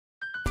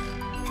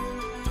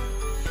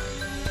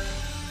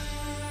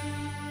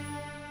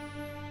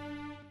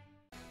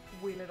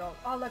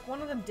go. Oh, look,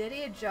 one of them did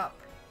age up.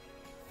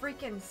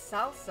 Freaking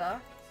Salsa.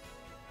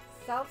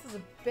 Salsa's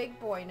a big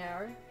boy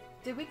now.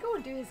 Did we go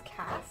and do his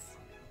cast?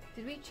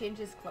 Did we change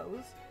his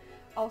clothes?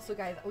 Also,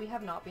 guys, we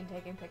have not been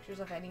taking pictures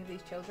of any of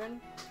these children,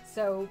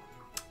 so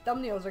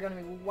thumbnails are going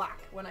to be whack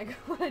when I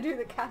do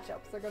the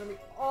catch-ups. They're going to be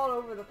all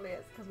over the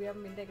place because we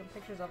haven't been taking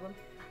pictures of them.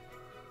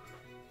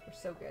 We're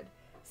so good.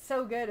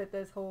 So good at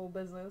this whole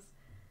business.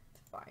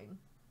 It's fine.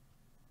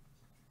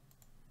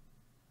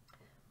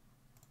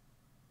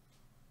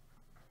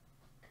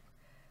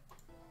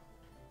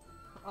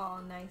 Oh,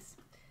 nice.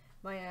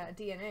 My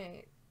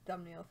DNA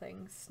thumbnail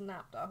thing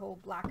snapped a whole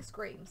black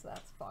screen, so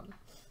that's fun.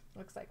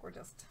 Looks like we're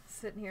just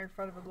sitting here in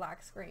front of a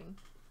black screen.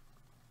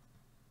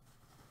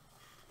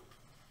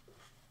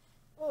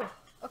 Oh,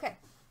 okay.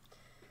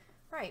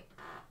 Right.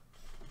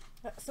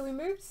 So we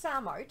moved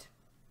Sam out.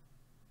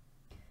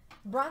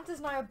 Brant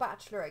is now a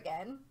bachelor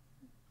again.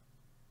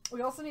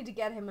 We also need to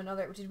get him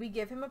another... Did we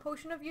give him a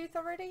potion of youth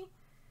already?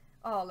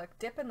 Oh, look,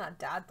 Dip in that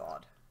dad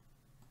bod.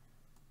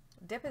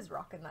 Dip is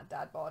rocking that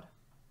dad bod.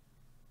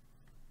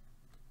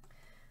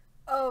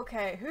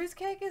 Okay, whose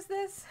cake is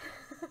this?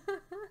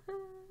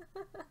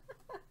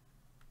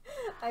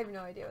 I have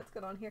no idea what's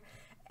going on here.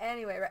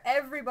 Anyway,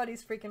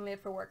 everybody's freaking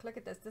late for work. Look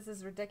at this. This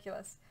is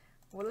ridiculous.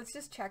 Well, let's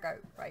just check out.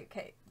 Right,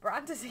 okay.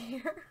 Brant is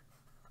here.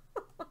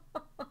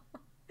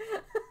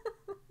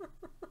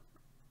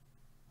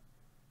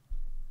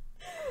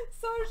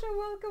 Saoirse,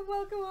 welcome,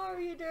 welcome. How are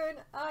you doing?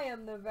 I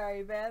am the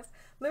very best.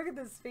 Look at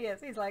this face.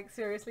 He's like,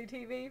 seriously,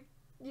 TV?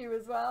 You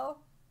as well?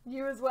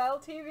 You as well,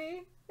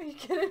 TV? Are you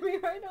kidding me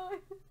right now?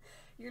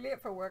 You're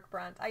late for work,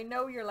 Brant. I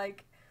know you're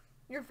like,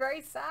 you're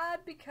very sad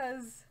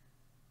because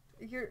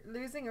you're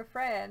losing a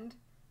friend.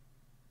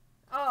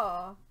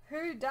 Oh,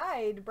 who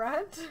died,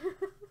 Brant?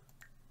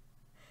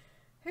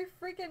 Who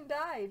freaking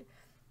died?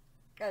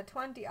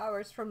 20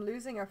 hours from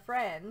losing a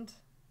friend.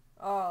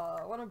 Oh,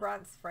 one of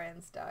Brant's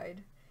friends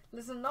died.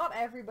 Listen, not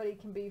everybody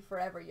can be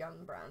forever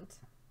young, Brant.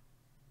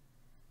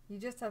 You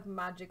just have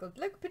magical...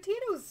 Look,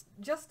 Potato's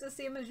just the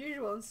same as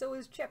usual, and so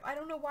is Chip. I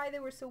don't know why they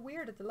were so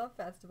weird at the Love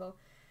Festival.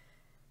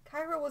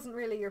 Kyra wasn't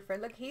really your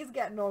friend. Look, he's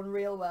getting on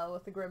real well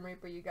with the Grim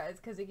Reaper, you guys,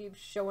 because he keeps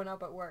showing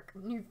up at work.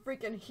 You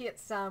freaking hate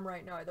Sam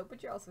right now, though,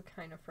 but you're also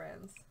kind of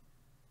friends.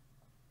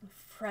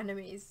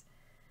 Frenemies.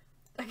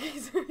 Like,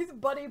 he's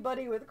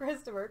buddy-buddy with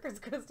Christopher, because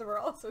Christopher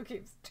also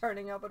keeps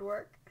turning up at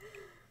work.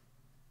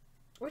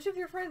 Which of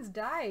your friends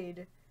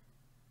died?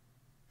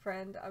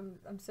 Friend,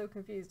 I'm so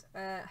confused.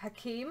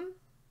 Hakeem?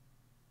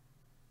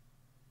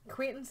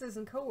 Acquaintances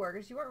and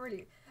co-workers, you weren't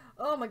really...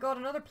 Oh my god,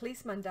 another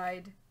policeman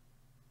died.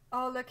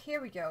 Oh, look,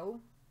 here we go.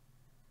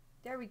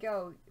 There we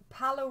go.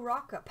 Palo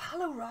Rocco.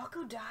 Palo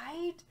Rocco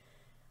died?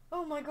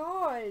 Oh my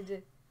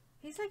god.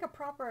 He's like a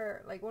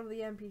proper, like one of the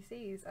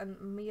NPCs. And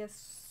Mia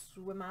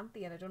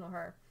Swimanthian, I don't know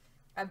her.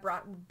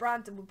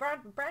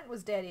 Brant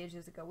was dead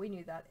ages ago. We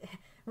knew that.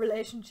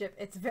 Relationship,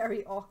 it's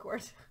very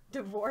awkward.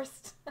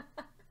 Divorced.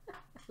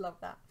 Love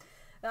that.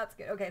 That's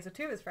good. Okay, so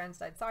two of his friends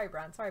died. Sorry,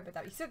 Brant. Sorry about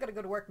that. You still gotta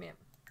go to work, mate.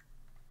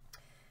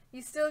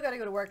 You still gotta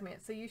go to work,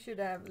 mate, so you should,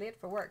 late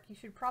for work, you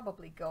should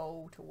probably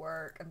go to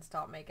work and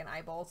stop making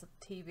eyeballs at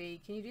the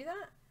TV. Can you do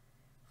that?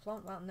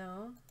 Flaunt, well,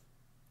 no.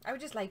 I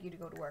would just like you to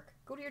go to work.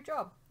 Go to your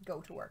job.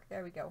 Go to work.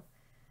 There we go.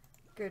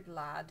 Good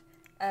lad.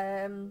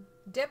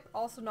 Dip,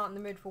 also not in the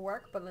mood for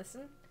work, but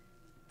listen.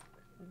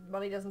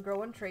 Money doesn't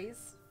grow on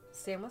trees.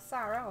 Same with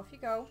Sarah. Off you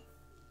go.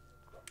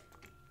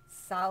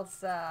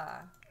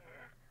 Salsa.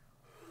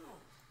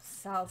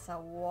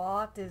 Salsa,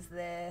 what is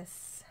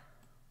this?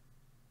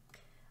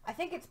 I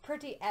think it's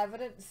pretty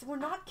evident. So we're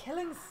not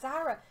killing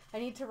Sarah. I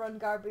need to run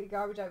garbage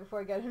out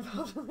before I get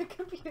involved in the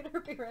computer.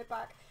 Be right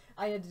back.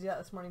 I had to do that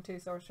this morning too,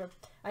 so sure.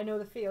 I know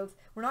the fields.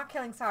 We're not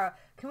killing Sarah.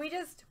 Can we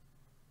just...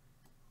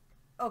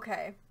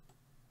 Okay.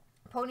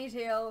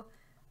 Ponytail,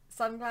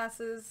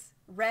 sunglasses,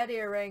 red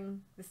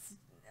earring, this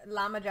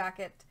llama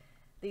jacket,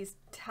 these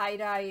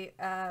tie-dye,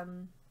 I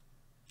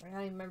can't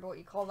even remember what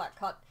you call that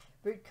cut.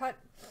 Boot cut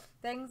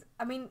things.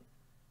 I mean...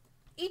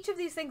 Each of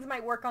these things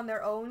might work on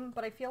their own,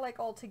 but I feel like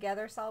all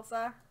together,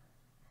 Salsa,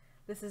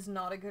 this is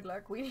not a good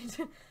look. We need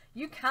to...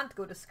 You can't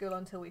go to school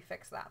until we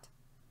fix that.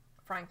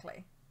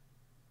 Frankly.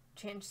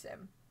 Change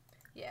sim.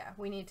 Yeah,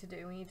 we need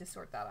to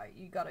sort that out.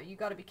 You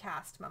gotta be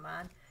cast, my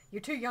man. Your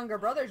two younger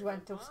brothers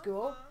went to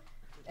school.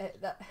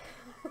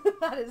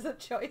 That is a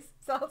choice,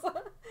 Salsa.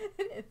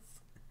 It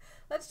is.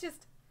 Let's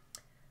just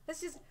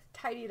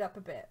tidy it up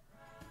a bit.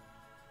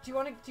 Do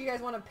you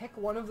guys want to pick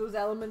one of those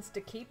elements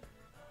to keep?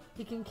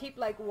 He can keep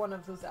like one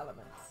of those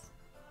elements,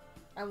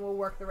 and we'll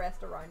work the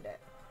rest around it.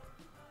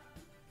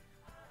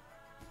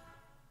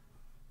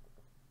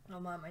 Oh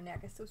man, my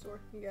neck is so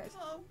sore, you guys.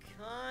 Oh,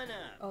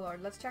 kinda. Oh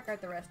lord, let's check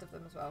out the rest of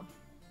them as well.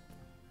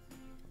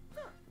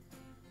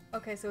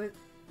 Okay, so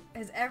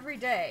his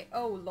everyday.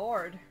 Oh lord. Oh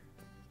lord.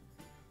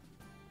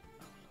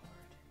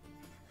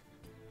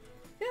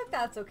 I feel like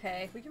that's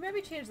okay. We can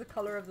maybe change the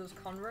color of those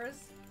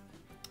Converse,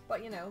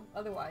 but you know,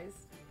 otherwise,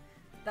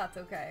 that's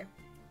okay.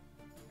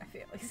 I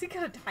feel like he's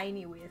got a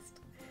tiny waist.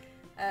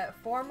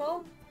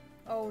 Formal?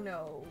 Oh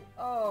no.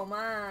 Oh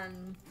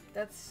man.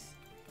 That's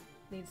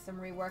needs some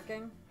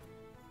reworking.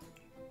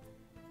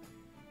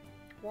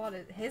 What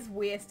is his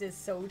waist is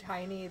so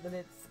tiny that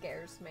it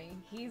scares me.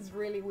 He's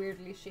really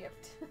weirdly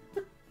shaped.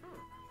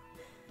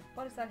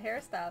 What is that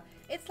hairstyle?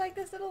 It's like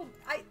this little...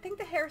 I think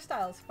the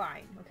hairstyle is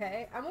fine,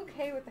 okay? I'm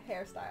okay with the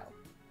hairstyle.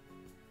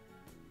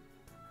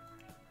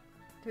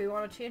 Do we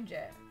want to change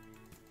it?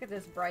 Look at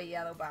this bright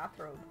yellow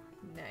bathrobe.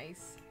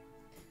 Nice.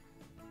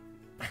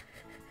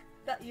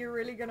 That you're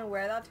really gonna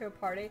wear that to a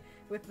party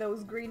with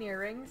those green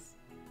earrings,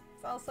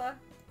 Salsa?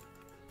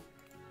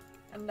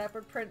 And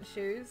leopard print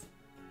shoes?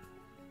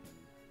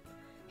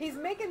 He's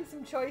making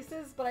some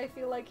choices, but I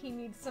feel like he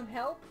needs some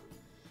help.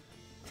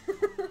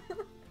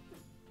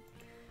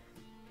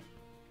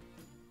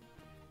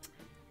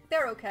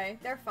 They're okay.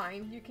 They're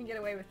fine. You can get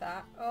away with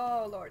that.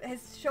 Oh lord.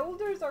 His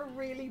shoulders are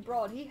really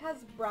broad. He has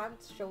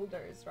Brant's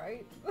shoulders,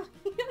 right?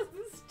 He has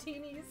this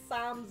teeny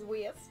Sam's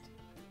waist.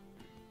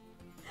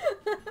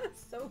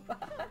 So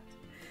bad.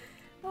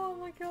 Oh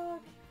my god.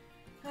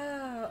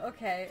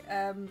 Okay.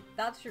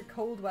 That's your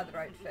cold weather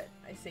outfit.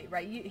 I see.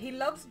 Right. He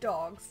loves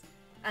dogs.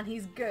 And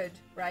he's good,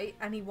 right?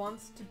 And he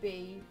wants to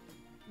be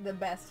the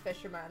best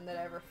fisherman that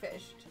ever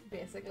fished,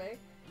 basically.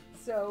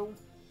 So,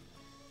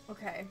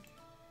 okay.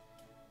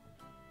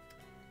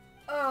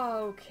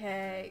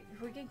 Okay.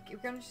 We're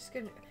gonna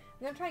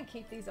try and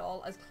keep these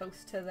all as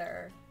close to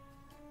their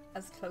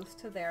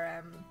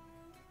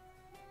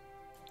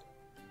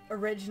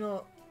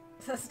original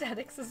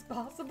aesthetics as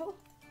possible.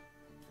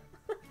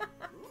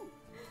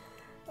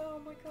 Oh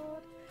my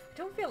god. I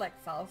don't feel like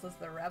Salsa's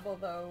the rebel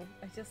though.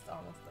 I just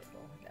almost like,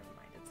 oh, never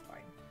mind, it's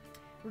fine.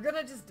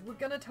 We're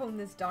gonna tone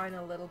this down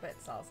a little bit,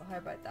 Salsa. How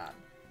about that?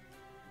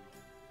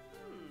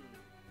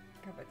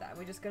 How about that?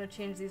 We're just gonna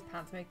change these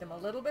pants, make them a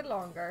little bit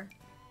longer.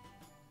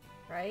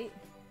 Right?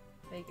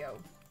 There you go.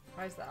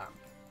 How's that?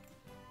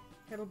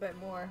 A little bit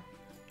more.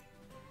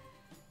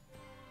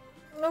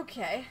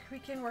 Okay, we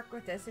can work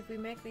with this. If we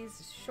make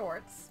these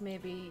shorts,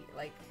 maybe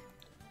like...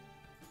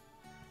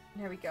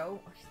 There we go.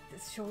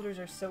 His shoulders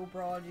are so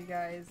broad, you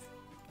guys.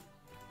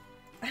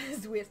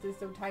 His waist is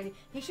so tiny.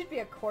 He should be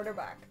a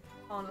quarterback,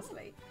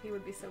 honestly. He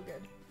would be so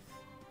good.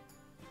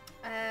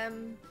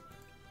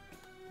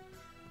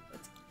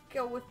 Let's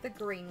go with the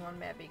green one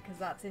maybe, because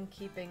that's in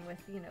keeping with,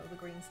 you know, the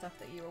green stuff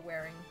that you were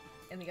wearing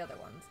in the other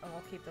ones. And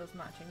we'll keep those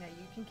matching. Now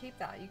you can keep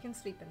that. You can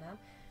sleep in that.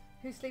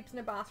 Who sleeps in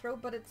a bathrobe?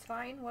 But it's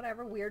fine.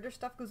 Whatever. Weirder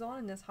stuff goes on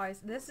in this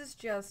house. This is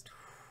just...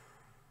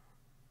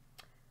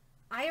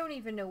 I don't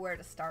even know where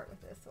to start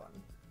with this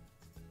one.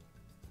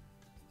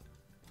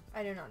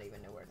 I do not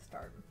even know where to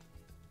start.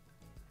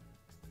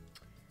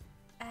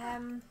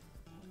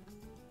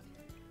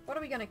 What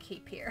are we gonna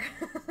keep here?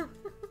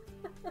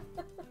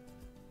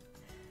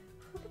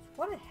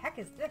 What the heck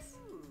is this?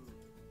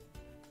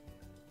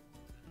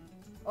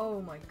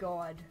 Oh my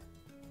god.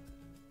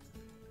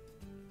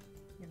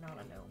 You're not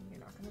a gnome. You're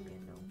not gonna be a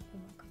gnome. Oh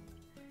my god.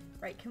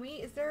 Right, can we,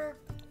 is there...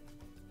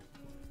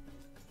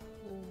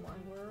 Oh my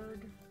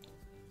word.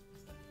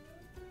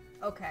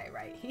 Okay,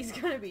 right. He's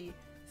gonna be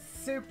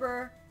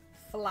super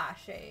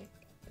flashy.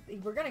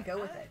 We're gonna go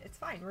with it. It's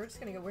fine. We're just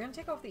gonna go. We're gonna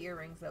take off the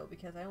earrings though,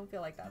 because I don't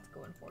feel like that's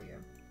going for you.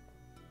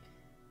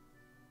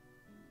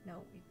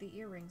 No, the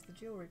earrings, the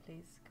jewelry,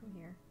 please. Come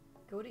here.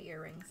 Go to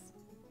earrings.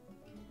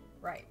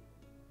 Right.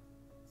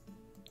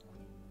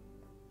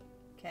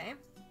 Okay.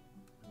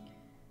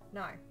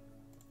 Now,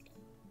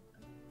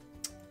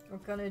 we're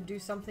gonna do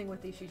something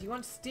with these shoes. You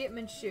want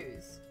statement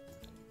shoes?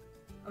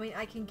 I mean,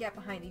 I can get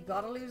behind. You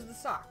gotta lose the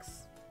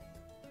socks.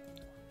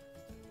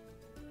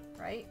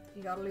 Right?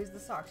 You gotta lose the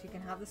socks. You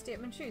can have the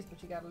statement shoes,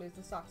 but you gotta lose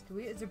the socks. Can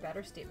we? Is there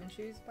better statement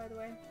shoes, by the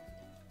way?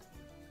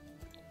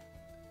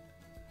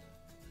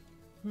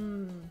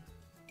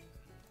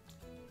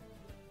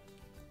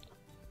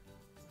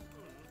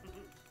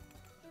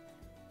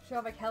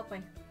 Shovik, help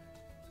me.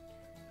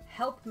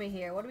 Help me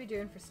here. What are we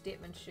doing for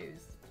statement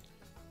shoes?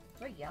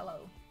 They're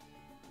yellow.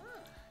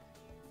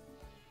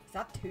 Is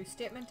that too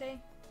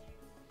statement-y?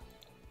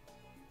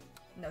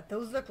 No,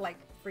 those look like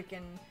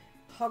freaking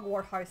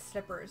Hogwarts house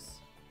slippers.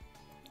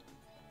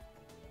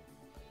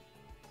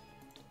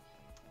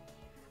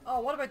 Oh,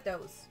 what about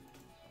those?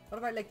 What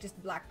about like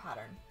just black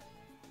pattern?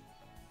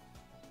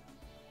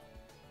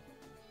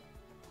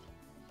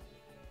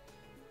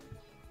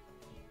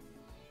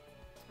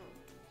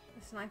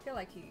 Listen, I feel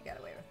like you could get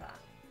away with that.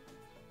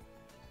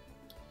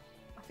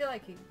 I feel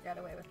like you could get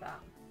away with that.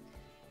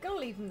 Gonna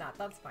leave him that,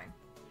 that's fine.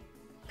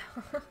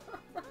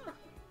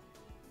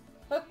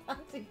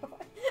 Fancy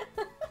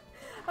boy.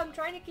 I'm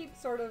trying to keep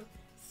sort of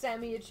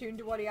semi-attuned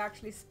to what he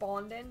actually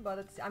spawned in, but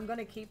it's, I'm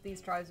gonna keep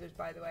these trousers,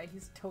 by the way.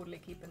 He's totally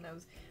keeping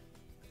those.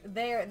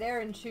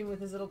 They're in tune with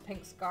his little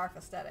pink scarf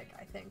aesthetic,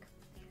 I think.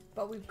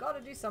 But we've got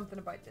to do something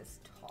about this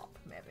top,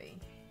 maybe.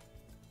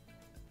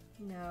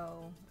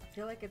 No, I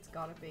feel like it's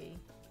gotta be.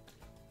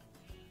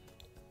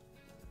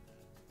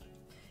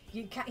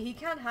 He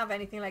can't have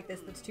anything like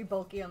this that's too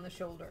bulky on the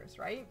shoulders,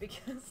 right?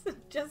 Because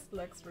it just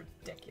looks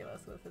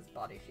ridiculous with his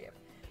body shape.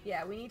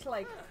 Yeah, we need to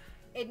like,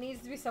 it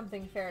needs to be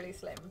something fairly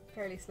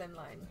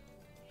slimline.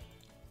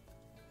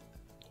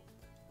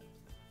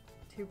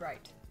 Too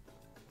bright.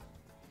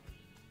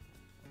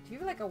 Do you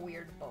have like a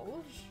weird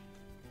bulge?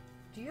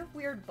 Do you have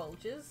weird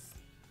bulges?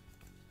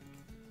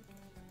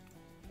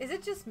 Is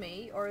it just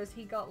me, or has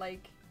he got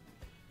like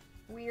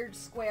weird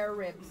square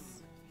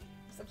ribs?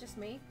 Is that just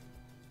me?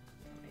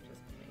 It may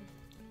just be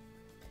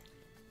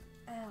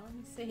me. Let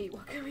me see.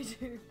 What can we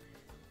do?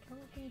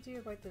 What can you do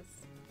about this?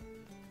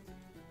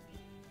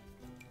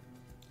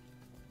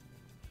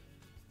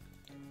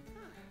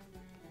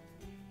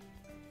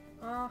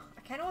 Oh,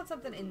 I kind of want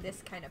something in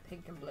this kind of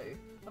pink and blue.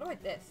 What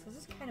about this? This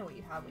is kind of what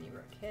you had when you were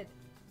a kid.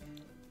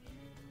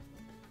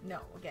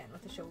 No, again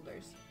with the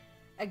shoulders.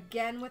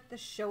 Again with the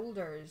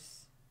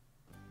shoulders.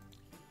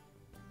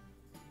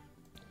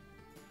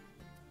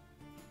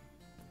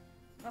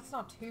 That's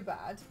not too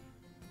bad.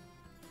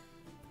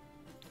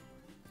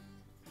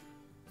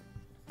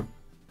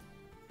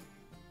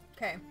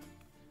 Okay.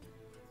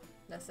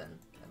 Listen,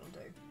 it'll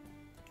do.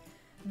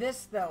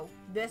 This though,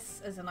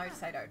 this is an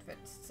outside outfit,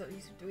 so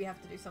do we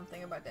have to do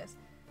something about this?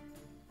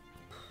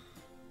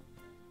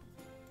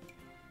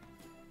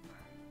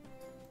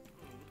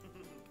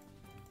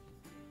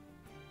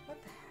 What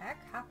the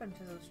heck happened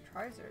to those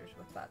trousers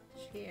with that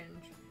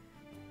change?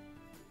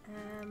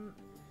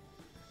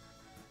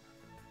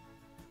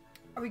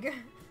 Are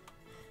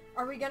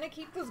we gonna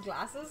keep those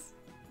glasses?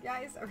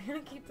 Guys, are we gonna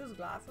keep those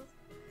glasses?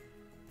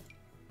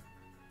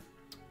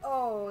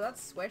 Oh,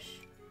 that's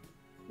swish.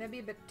 Maybe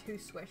a bit too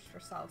swish for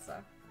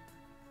Salsa.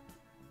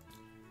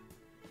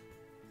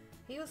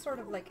 He was sort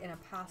of like in a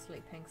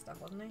pastely pink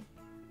stuff, wasn't he?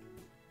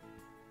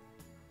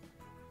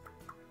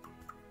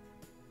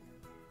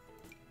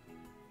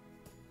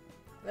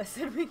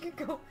 Listen, we could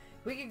go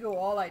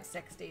all out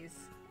 60s.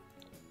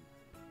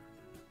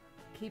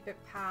 Keep it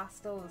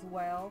pastel as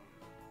well.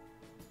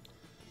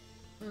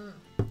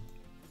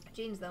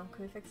 Jeans though,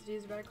 can we fix the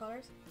jeans with better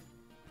colors?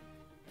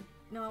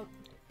 No.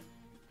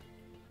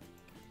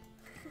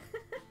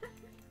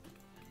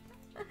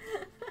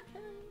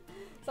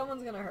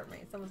 Someone's gonna hurt me.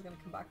 Someone's gonna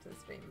come back to the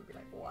stream and be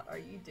like, what are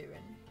you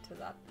doing to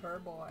that poor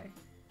boy?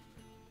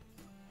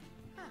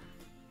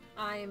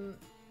 I don't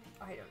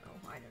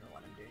know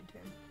what I'm doing to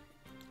him.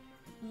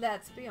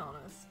 Let's be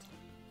honest.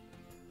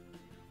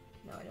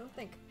 No, I don't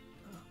think.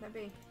 Oh,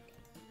 maybe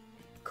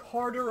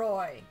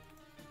corduroy.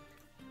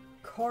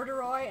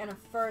 Corduroy and a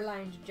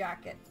fur-lined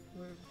jacket.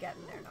 We're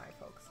getting there now,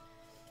 folks.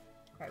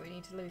 Right, we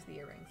need to lose the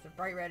earrings. The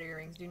bright red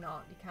earrings, do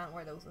not. You can't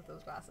wear those with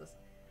those glasses.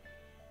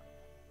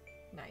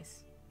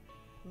 Nice.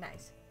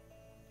 Nice. I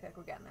feel like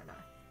we're getting there now.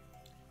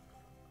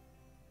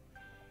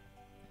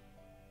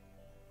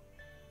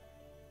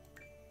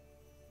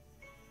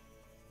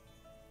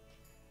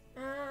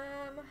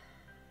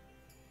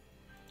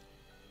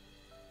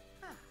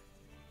 I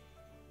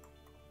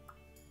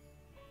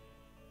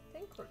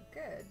think we're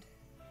good.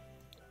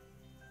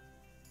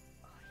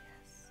 Oh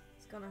yes.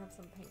 He's gonna have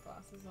some pink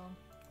glasses on.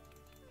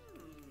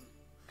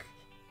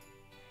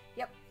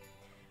 Yep.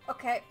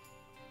 Okay.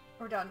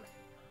 We're done.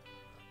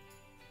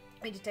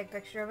 I need to take a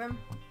picture of him.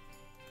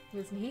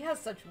 Listen, he has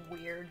such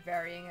weird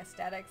varying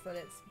aesthetics that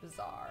it's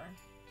bizarre.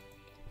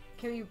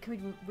 Can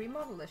we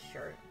remodel this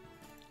shirt?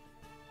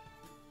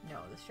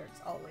 No, this shirt's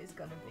always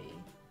gonna be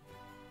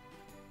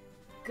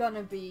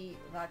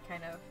that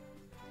kind of.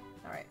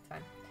 Alright, it's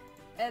fine.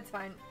 It's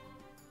fine.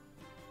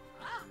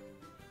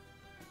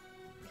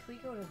 If we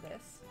go to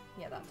this,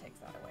 yeah, that takes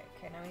that away.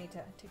 Okay, now we need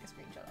to take a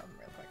screenshot of him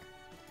real quick.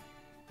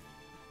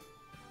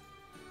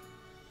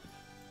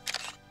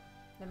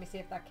 Let me see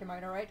if that came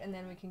out alright, and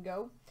then we can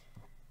go.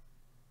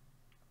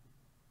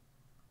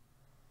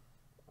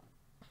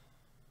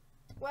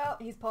 Well,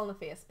 he's pulling a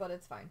face, but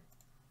it's fine.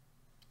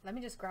 Let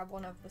me just grab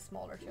one of the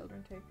smaller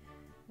children too,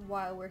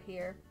 while we're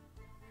here.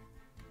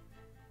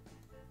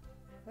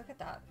 Look at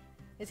that.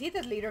 Is he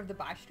the leader of the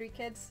Backstreet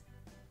Kids?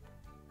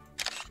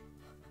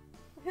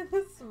 Look at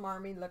the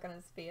smarmy look on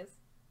his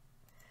face.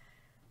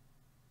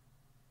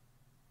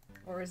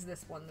 Or is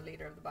this one the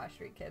leader of the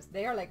Backstreet Kids?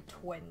 They are like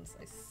twins,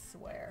 I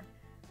swear.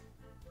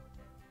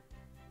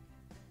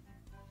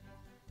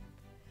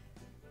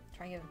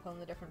 Try and get him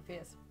pulling a different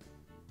face.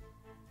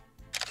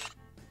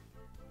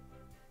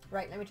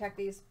 Right, let me check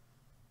these.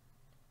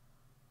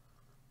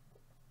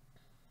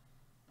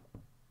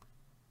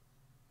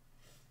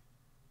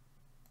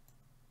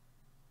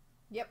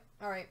 Yep,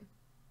 alright.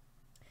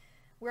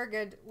 We're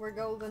good. We're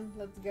golden.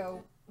 Let's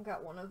go.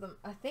 Got one of them.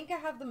 I think I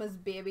have them as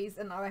babies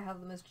and now I have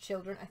them as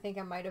children. I think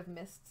I might have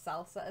missed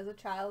Salsa as a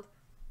child.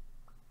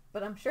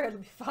 But I'm sure it'll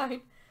be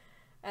fine.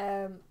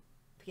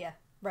 Yeah,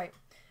 right.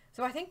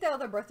 So I think the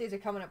other birthdays are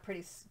coming up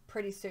pretty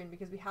soon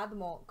because we had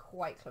them all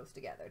quite close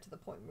together to the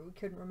point where we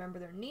couldn't remember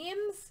their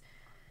names.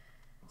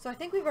 So I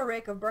think we have a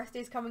rake of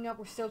birthdays coming up.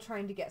 We're still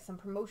trying to get some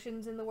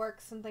promotions in the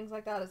works and things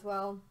like that as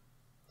well.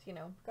 So, you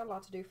know, got a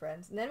lot to do,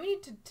 friends. And then we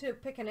need to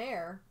pick an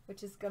heir,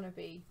 which is going to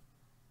be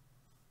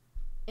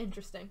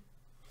interesting.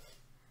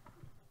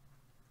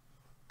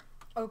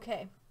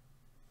 Okay.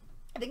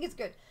 I think it's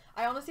good.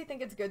 I honestly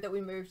think it's good that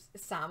we moved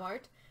Sam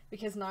out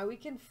because now we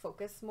can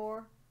focus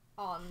more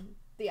on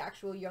the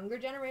actual younger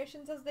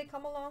generations as they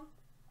come along.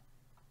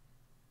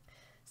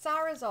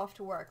 Sarah's off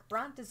to work.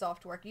 Brant is off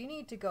to work. You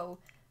need to go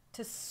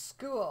to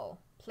school.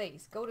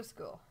 Please, go to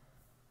school.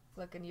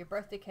 Look, and your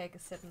birthday cake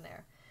is sitting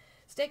there.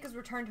 Steak has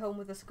returned home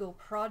with a school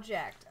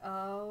project.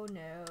 Oh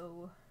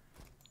no.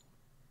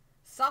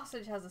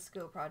 Sausage has a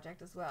school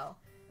project as well.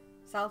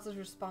 Salsa's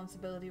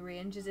responsibility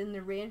range is in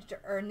the range to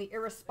earn the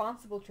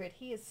irresponsible trait.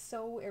 He is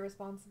so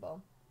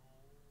irresponsible.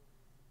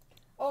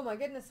 Oh my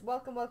goodness.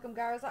 Welcome, welcome,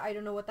 Garza. I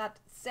don't know what that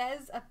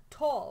says at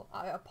all.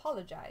 I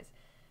apologize.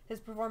 His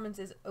performance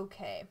is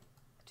okay.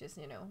 Just,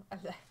 you know.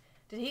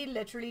 Did he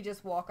literally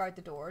just walk out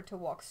the door to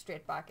walk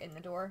straight back in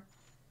the door?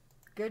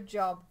 Good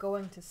job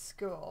going to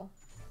school.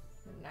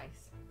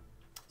 Nice.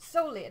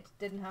 So late.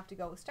 Didn't have to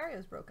go.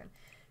 Stereo's broken.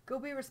 Go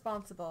be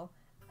responsible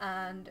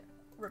and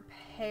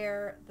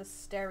repair the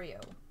stereo.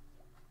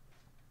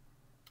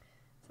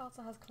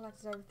 Salsa has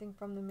collected everything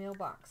from the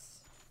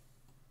mailbox.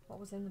 What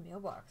was in the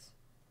mailbox?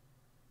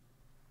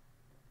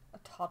 A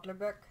toddler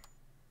book.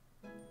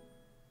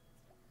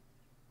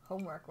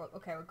 Homework. Well,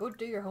 okay, well, go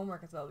do your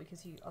homework as well,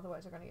 because you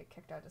otherwise are going to get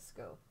kicked out of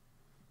school.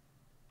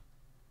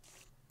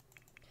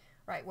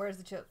 Right, where's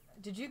the child?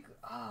 Did you...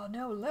 Oh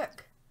no,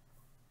 look.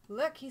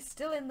 Look, he's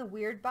still in the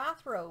weird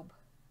bathrobe.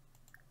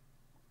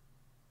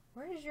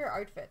 Where is your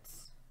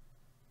outfits?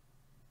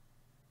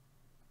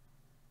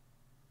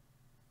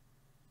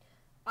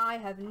 I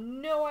have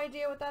no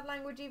idea what that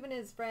language even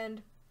is,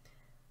 friend.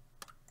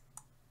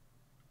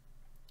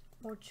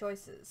 More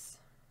choices.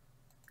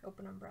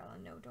 Open umbrella.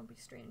 No, don't be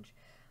strange.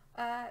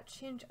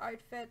 Change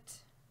outfit.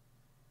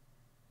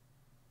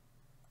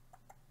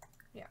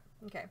 Yeah,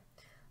 okay.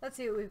 Let's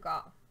see what we've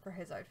got for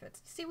his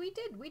outfits. See, we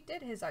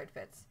did his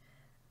outfits.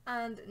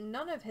 And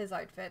none of his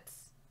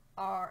outfits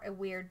are a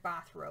weird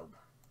bathrobe.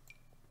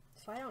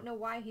 So I don't know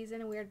why he's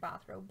in a weird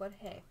bathrobe, but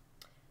hey.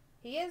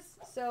 He is,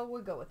 so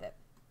we'll go with it.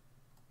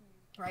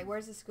 Right,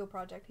 where's his school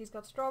project? He's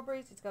got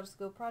strawberries, he's got a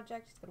school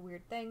project, he's got a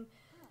weird thing.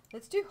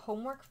 Let's do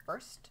homework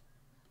first,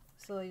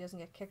 so he doesn't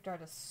get kicked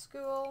out of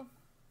school.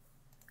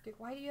 Dude,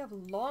 why do you have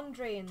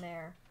laundry in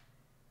there?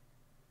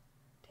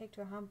 Take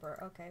to a hamper.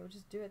 Okay, we'll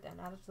just do it then.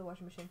 Add it to the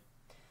washing machine.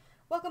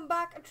 Welcome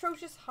back,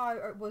 Atrocious.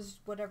 How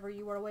was whatever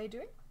you were away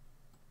doing?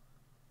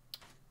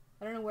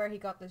 I don't know where he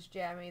got this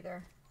gem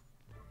either.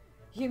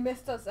 You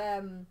missed us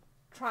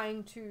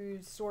trying to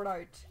sort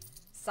out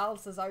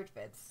Salsa's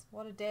outfits.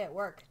 What a day at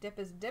work.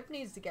 Dip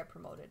needs to get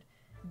promoted.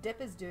 Dip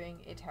is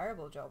doing a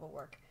terrible job at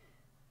work.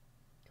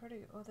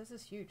 Oh, this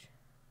is huge.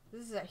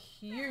 This is a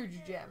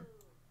huge gem.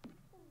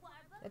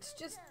 Let's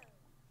just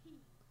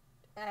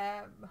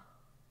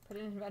put it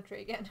in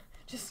inventory again.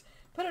 Just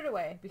put it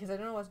away because I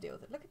don't know what to do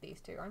with it. Look at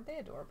these two. Aren't they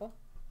adorable?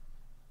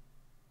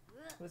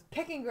 It was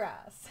picking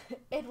grass.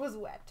 It was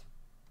wet.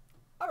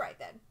 Alright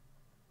then.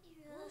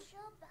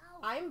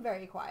 I'm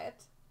very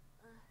quiet.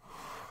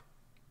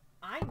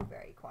 I'm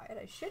very quiet.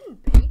 I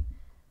shouldn't be.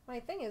 My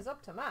thing is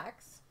up to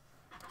max.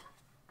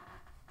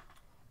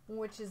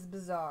 Which is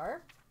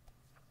bizarre.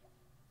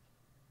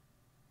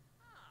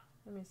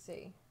 Let me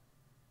see.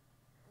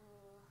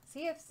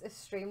 See if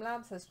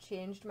Streamlabs has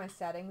changed my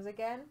settings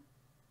again.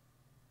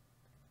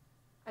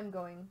 I'm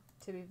going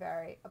to be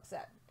very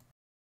upset.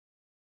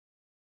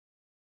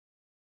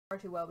 Far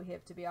too well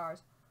behaved to be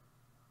ours.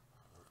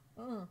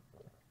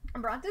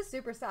 Brant is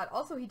super sad.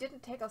 Also, he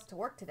didn't take us to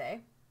work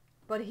today.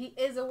 But he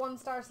is a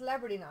 1-star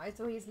celebrity now,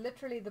 so he's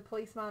literally the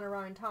policeman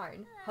around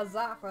town.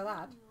 Huzzah for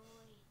that.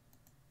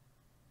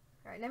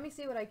 Alright, let me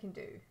see what I can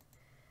do.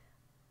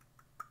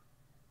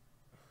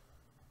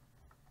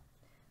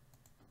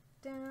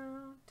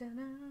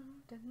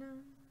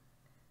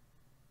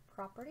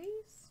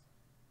 Properties?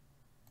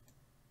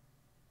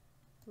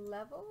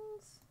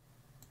 Levels?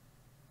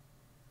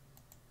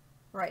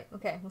 Right,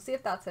 okay, we'll see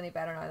if that's any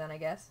better now then, I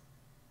guess.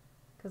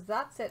 Because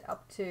that's it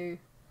up to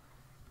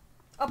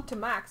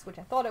max, which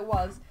I thought it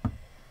was.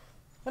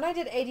 When I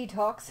did 80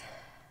 talks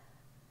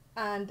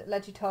and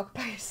let you talk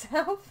by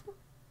yourself,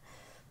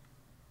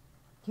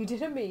 you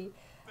did a me.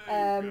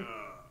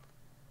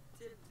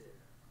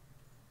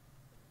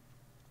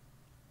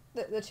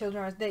 The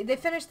children are they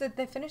finished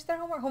their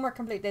homework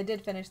complete. They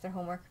did finish their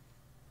homework.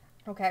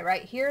 Okay,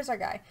 right, here's our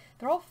guy.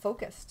 They're all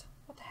focused.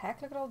 What the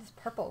heck? Look at all this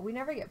purple. We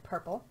never get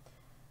purple.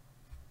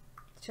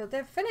 So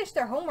they've finished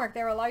their homework.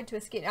 They're allowed to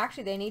escape.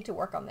 Actually, they need to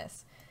work on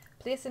this.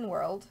 Place in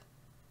world.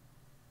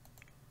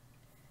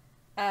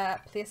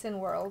 Place in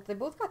world. They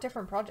both got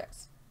different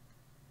projects.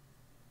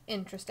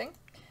 Interesting.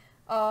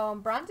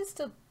 Brant is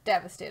still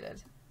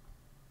devastated.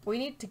 We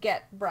need to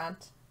get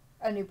Brant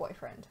a new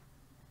boyfriend.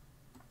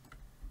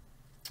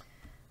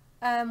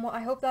 Well,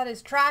 I hope that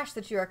is trash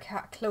that you're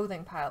a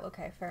clothing pile.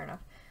 Okay, fair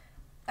enough.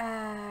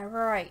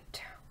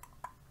 Right.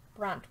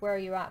 Brant, where are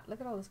you at?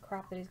 Look at all this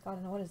crap that he's got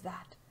in. What is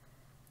that?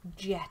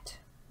 Jet.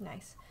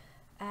 Nice.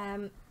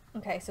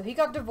 Okay, so he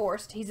got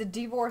divorced. He's a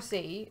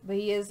divorcee, but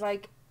he is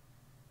like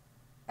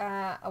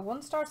a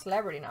 1-star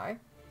celebrity now.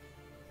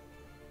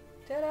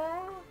 Ta-da!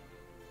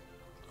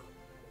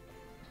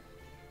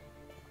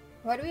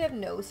 Why do we have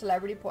no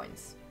celebrity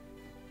points?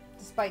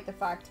 Despite the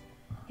fact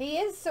he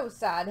is so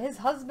sad. His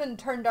husband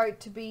turned out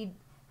to be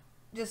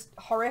just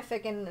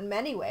horrific in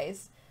many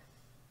ways.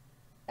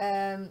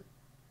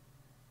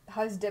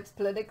 How's Dip's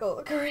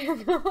political career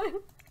going?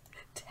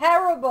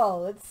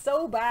 Terrible. It's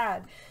so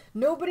bad.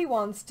 Nobody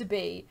wants to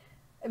be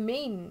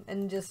mean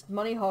and just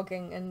money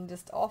hogging and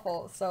just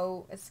awful.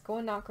 So it's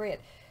going not great.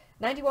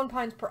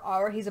 £91 per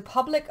hour. He's a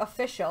public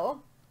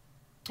official.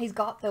 He's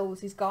got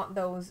those. He's got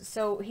those.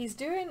 So he's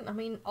doing, I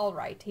mean, all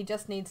right. He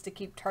just needs to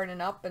keep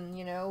turning up and,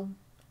 you know,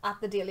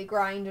 at the daily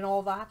grind and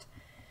all that.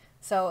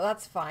 So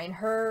that's fine.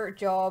 Her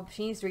job,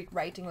 she needs to reach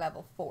writing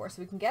level 4.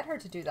 So we can get her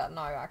to do that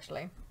now,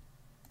 actually.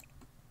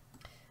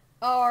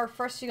 Or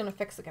first she's going to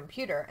fix the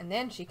computer, and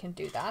then she can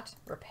do that.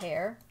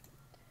 Repair.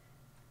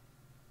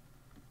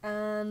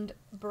 And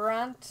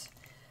Brant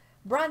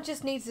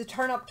just needs to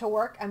turn up to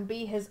work and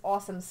be his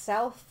awesome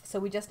self. So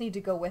we just need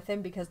to go with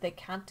him because they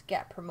can't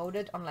get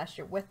promoted unless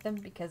you're with them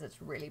because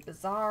it's really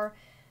bizarre.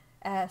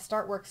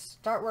 Start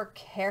work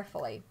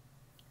carefully.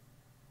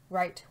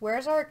 Right,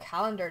 where's our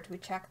calendar? Do we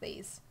check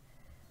these?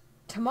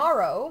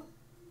 Tomorrow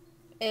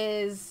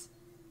is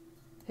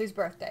whose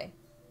birthday?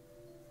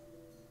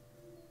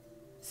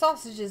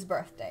 Sausage's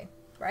birthday,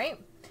 right?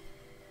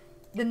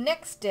 The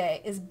next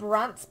day is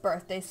Brant's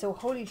birthday, so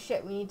holy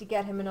shit, we need to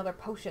get him another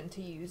potion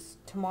to use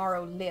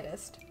tomorrow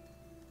latest.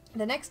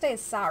 The next day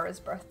is Sarah's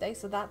birthday,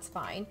 so that's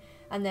fine.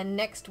 And then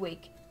next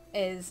week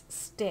is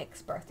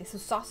Steak's birthday. So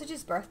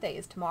Sausage's birthday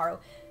is tomorrow.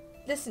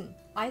 Listen,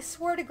 I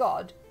swear to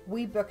God,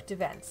 we booked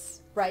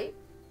events, right?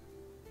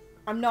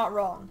 I'm not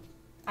wrong.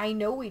 I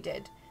know we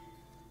did.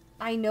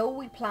 I know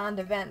we planned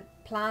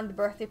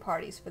birthday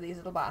parties for these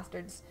little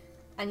bastards.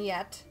 And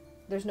yet,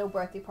 there's no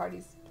birthday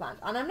parties planned.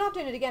 And I'm not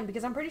doing it again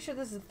because I'm pretty sure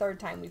this is the third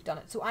time we've done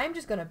it. So I'm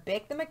just going to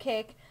bake them a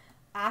cake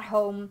at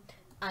home.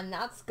 And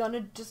that's going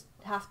to just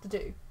have to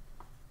do.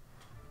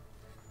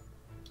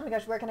 Oh my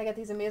gosh, where can I get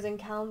these amazing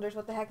calendars?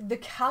 What the heck? The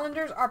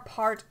calendars are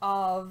part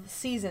of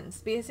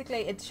seasons.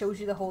 Basically, it shows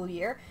you the whole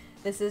year.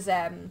 This is,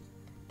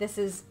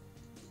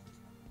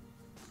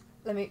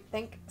 let me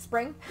think,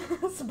 spring.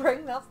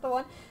 Spring, that's the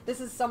one.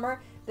 This is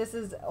summer, this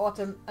is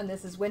autumn, and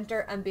this is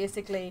winter. And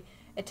basically,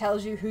 it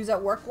tells you who's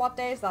at work what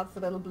days. That's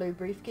the little blue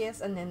briefcase.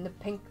 And then the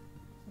pink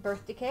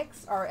birthday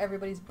cakes are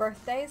everybody's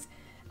birthdays.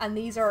 And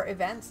these are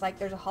events, like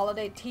there's a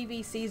holiday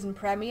TV season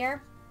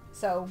premiere.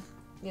 So,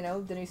 you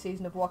know, the new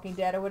season of Walking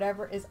Dead or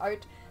whatever is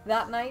out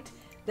that night.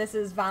 This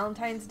is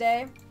Valentine's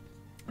Day.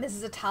 This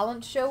is a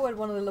talent show at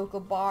one of the local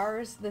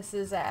bars. This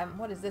is,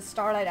 what is this?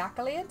 Starlight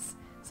Accolades?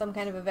 Some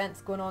kind of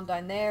events going on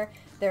down there.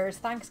 There's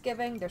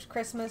Thanksgiving, there's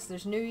Christmas,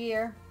 there's New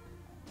Year.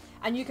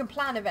 And you can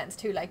plan events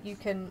too, like you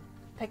can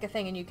pick a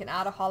thing and you can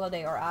add a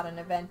holiday or add an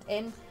event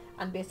in.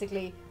 And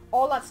basically,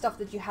 all that stuff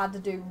that you had to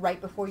do right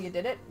before you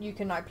did it, you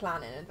can now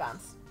plan in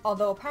advance.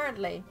 Although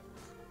apparently,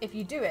 if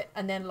you do it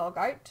and then log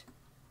out,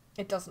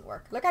 it doesn't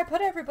work. Look, I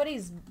put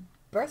everybody's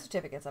birth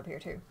certificates up here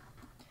too.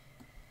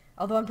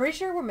 Although I'm pretty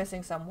sure we're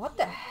missing some. What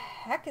the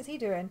heck is he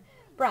doing?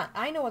 Brant,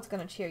 I know what's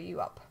going to cheer you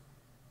up.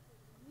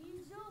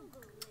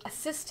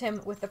 Assist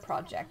him with the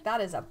project. That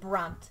is a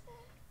brand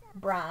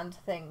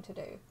thing to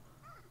do.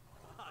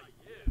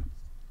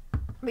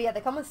 But yeah,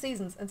 they come with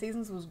seasons, and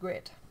seasons was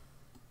great.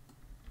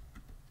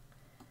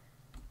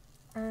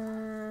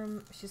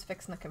 She's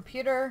fixing the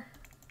computer.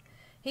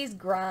 He's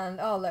grand.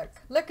 Oh,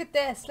 look at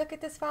this. Look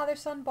at this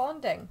father-son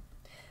bonding.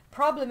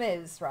 Problem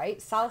is, right,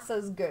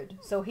 Salsa's good,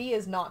 so he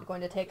is not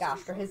going to take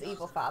after his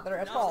evil father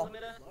at all.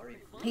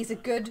 He's a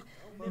good,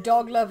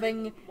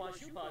 dog-loving,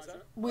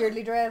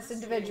 weirdly dressed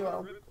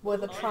individual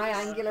with a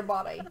triangular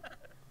body.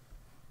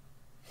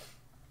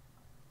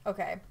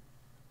 Okay.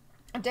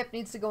 Dip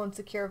needs to go and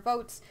secure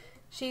votes.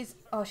 She's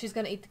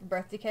going to eat the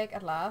birthday cake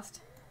at last.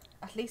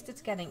 At least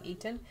it's getting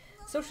eaten.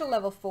 Social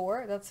level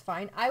 4, that's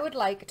fine. I would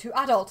like to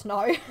adult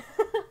now.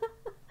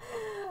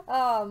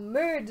 Oh,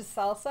 mood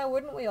Salsa,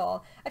 wouldn't we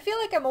all? I feel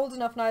like I'm old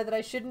enough now that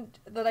I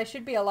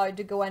should be allowed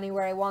to go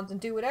anywhere I want and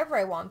do whatever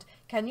I want.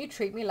 Can you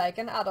treat me like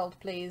an adult,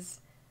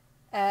 please?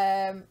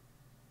 Not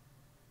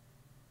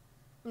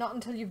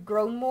until you've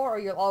grown more or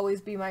you'll always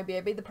be my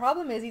baby. The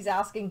problem is he's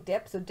asking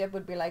Dip, so Dip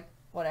would be like,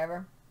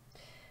 whatever.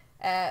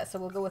 So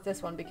we'll go with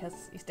this one because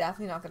he's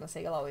definitely not going to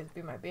say you'll always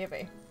be my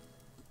baby.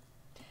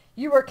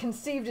 You were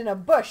conceived in a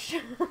bush.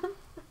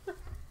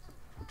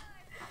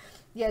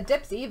 Yeah,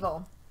 Dip's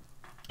evil.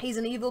 He's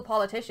an evil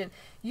politician.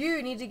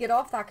 You need to get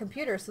off that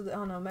computer so that...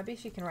 Oh no, maybe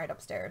she can write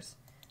upstairs.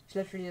 She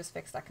literally just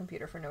fixed that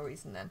computer for no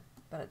reason then.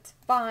 But it's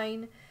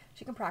fine.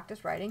 She can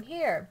practice writing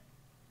here.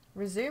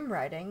 Resume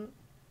writing.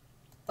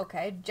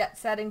 Okay, jet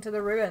setting to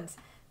the ruins.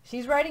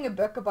 She's writing a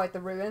book about the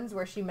ruins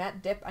where she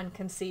met Dip and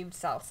conceived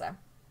Salsa.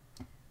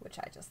 Which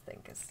I just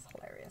think is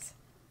hilarious.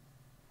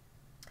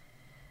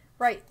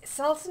 Right,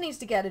 Salsa needs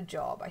to get a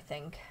job, I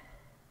think.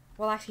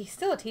 Well, actually, he's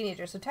still a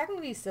teenager, so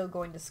technically he's still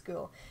going to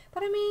school.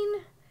 But I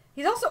mean...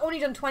 He's also only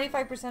done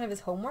 25% of his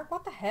homework.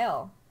 What the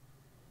hell?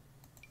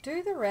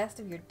 Do the rest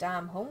of your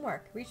damn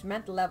homework. Reach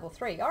mental level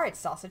 3. Alright,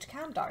 Sausage,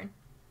 calm down.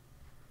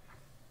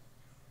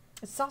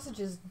 It's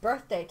Sausage's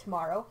birthday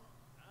tomorrow.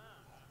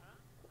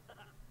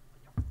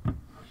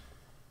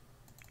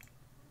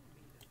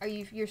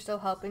 You're still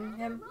helping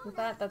him with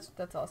that?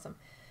 That's awesome.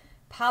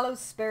 Palo's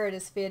spirit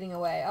is fading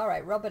away.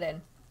 Alright, rub it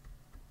in.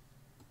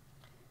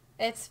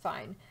 It's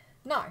fine.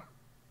 Now.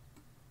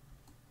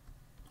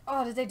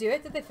 Oh, did they do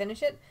it? Did they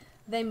finish it?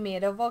 They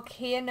made a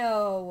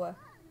volcano.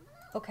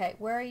 Okay,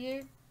 where are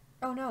you?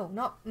 Oh no,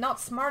 not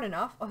smart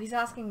enough. Oh, he's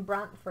asking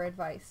Brant for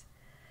advice.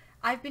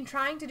 I've been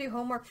trying to do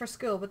homework for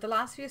school, but the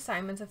last few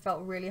assignments have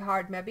felt really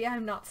hard. Maybe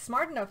I'm not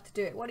smart enough to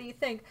do it. What do you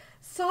think?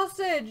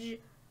 Sausage!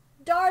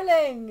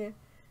 Darling!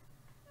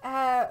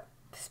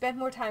 Spend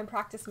more time.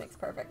 Practice makes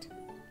perfect.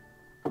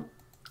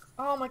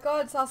 Oh my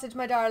god, Sausage,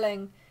 my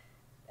darling.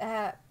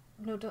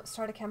 No, don't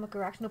start a chemical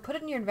reaction. No, put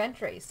it in your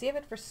inventory. Save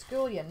it for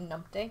school, you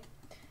numpty.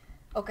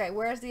 Okay,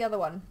 where's the other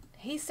one?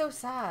 He's so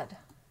sad.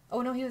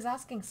 Oh no, he was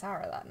asking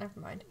Sarah that. Never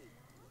mind.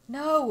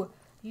 No!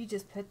 You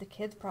just put the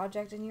kids'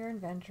 project in your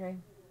inventory.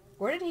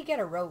 Where did he get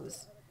a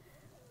rose?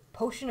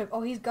 Potion of...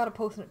 Oh, he's got a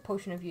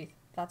potion of youth.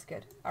 That's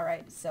good.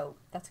 Alright, so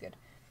that's good.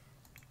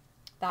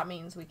 That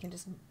means we can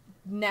just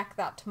neck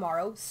that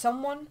tomorrow.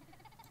 Someone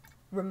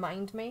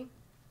remind me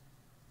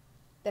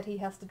that he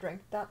has to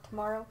drink that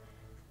tomorrow.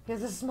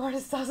 He's the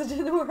smartest sausage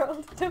in the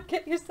world. Don't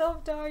get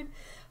yourself down.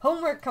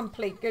 Homework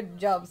complete. Good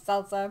job,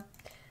 Salsa.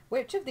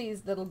 Which of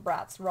these little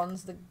brats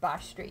runs the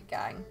Bash Street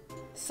gang?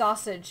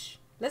 Sausage.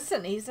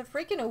 Listen, he's a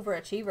freaking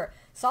overachiever.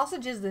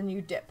 Sausage is the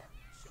new Dip.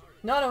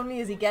 Not only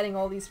is he getting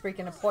all these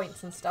freaking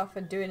points and stuff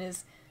and doing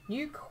his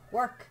new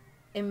quirk,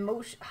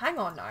 emotion... Hang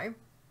on now.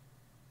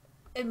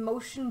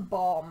 Emotion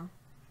bomb.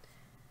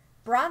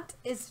 Brant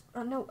is...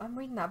 Oh no, I'm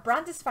reading that.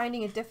 Brant is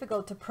finding it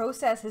difficult to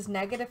process his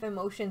negative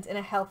emotions in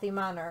a healthy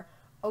manner.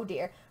 Oh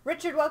dear.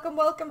 Richard, welcome,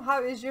 welcome.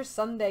 How is your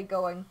Sunday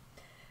going?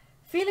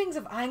 Feelings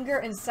of anger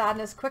and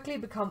sadness quickly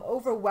become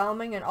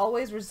overwhelming and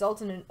always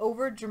result in an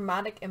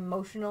over-dramatic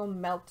emotional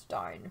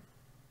meltdown.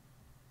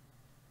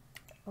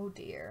 Oh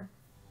dear.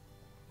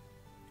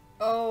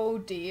 Oh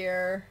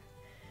dear.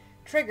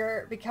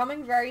 Trigger,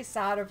 becoming very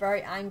sad or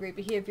very angry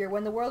behavior.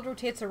 When the world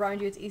rotates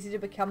around you, it's easy to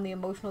become the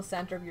emotional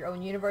center of your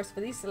own universe. For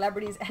these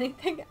celebrities,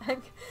 anything...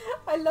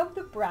 I love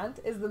that Brant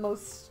is the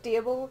most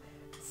stable,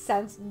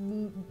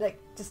 like,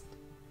 just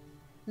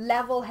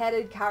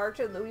level-headed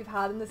character that we've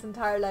had in this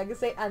entire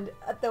legacy, and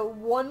at the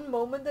one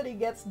moment that he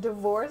gets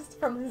divorced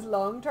from his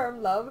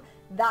long-term love,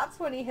 that's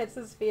when he hits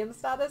his fame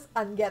status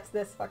and gets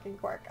this fucking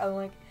quirk. I'm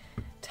like,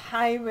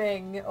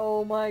 timing,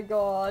 oh my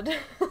god.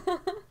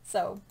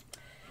 So,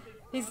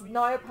 he's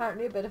now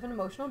apparently a bit of an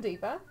emotional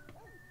diva.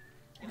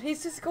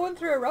 He's just going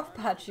through a rough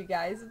patch, you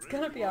guys. It's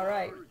gonna be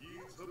alright.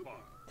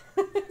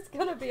 It's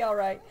gonna be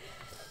alright.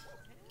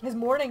 His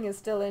mourning is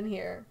still in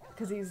here,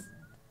 because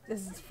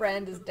his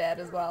friend is dead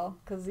as well,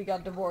 because he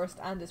got divorced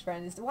and his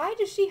friend is... Why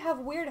does she have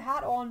a weird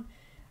hat on?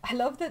 I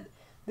love that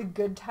the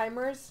Good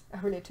Timers, I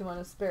relate to him on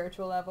a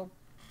spiritual level.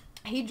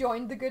 He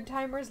joined the Good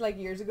Timers like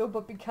years ago,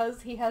 but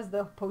because he has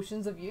the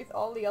potions of youth,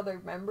 all the other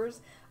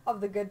members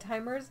of the Good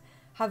Timers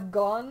have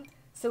gone,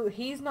 so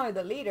he's now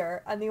the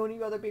leader, and the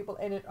only other people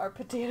in it are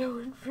Potato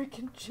and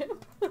freaking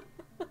Chip. Can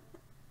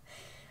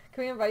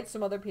we invite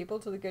some other people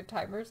to the Good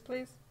Timers,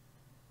 please?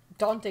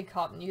 Dante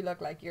Cotton, you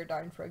look like you're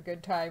down for a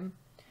good time.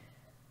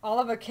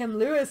 Oliver Kim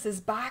Lewis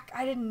is back.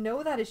 I didn't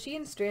know that. Is she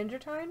in Stranger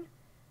Town?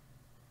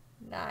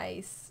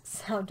 Nice.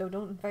 Sam, don't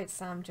invite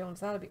Sam Jones.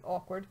 That'll be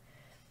awkward.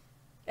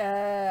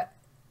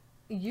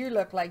 You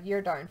look like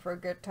you're down for a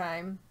good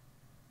time.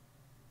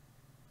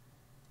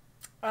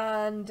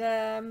 And,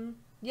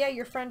 yeah,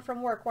 your friend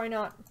from work. Why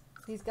not?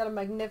 He's got a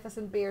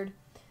magnificent beard.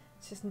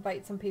 Let's just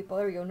invite some people.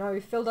 There we go. Now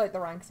we've filled out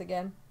the ranks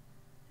again.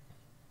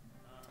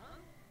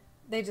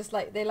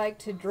 They like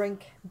to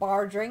drink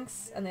bar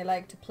drinks and they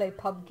like to play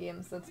pub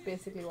games. That's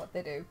basically what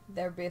they do.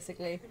 They're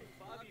basically,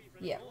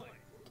 yeah.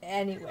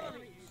 Anyway,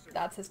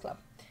 that's his club.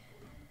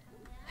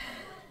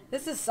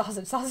 This is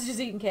Sausage. Sausage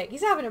is eating cake.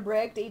 He's having a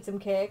break to eat some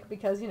cake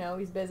because, you know,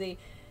 he's busy.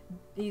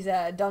 He's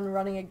done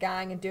running a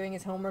gang and doing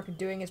his homework and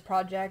doing his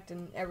project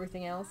and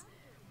everything else.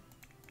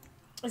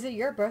 Is it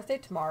your birthday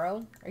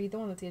tomorrow? Are you the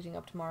one that's aging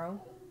up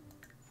tomorrow?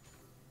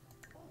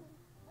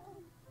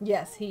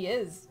 Yes, he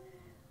is.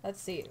 Let's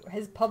see,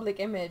 his public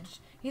image.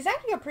 He's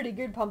actually a pretty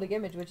good public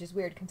image, which is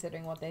weird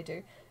considering what they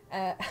do.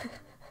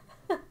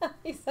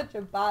 He's such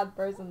a bad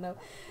person though.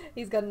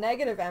 He's got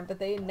negative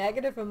empathy,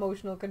 negative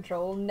emotional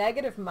control,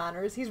 negative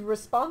manners. He's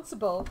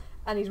responsible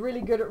and he's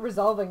really good at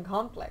resolving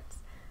conflicts.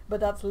 But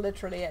that's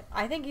literally it.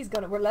 I think he's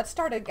gonna... let's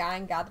start a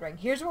gang gathering.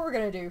 Here's what we're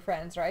gonna do,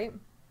 friends, right?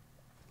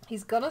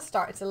 He's gonna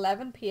start... It's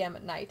 11 PM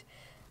at night.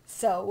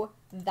 So,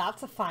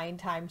 that's a fine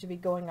time to be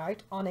going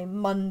out on a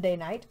Monday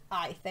night,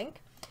 I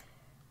think.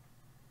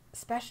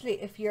 Especially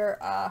if you're,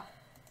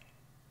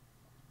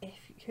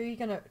 who are you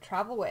gonna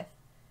travel with?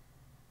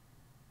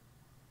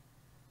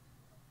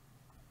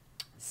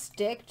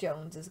 Steak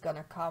Jones is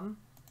gonna come.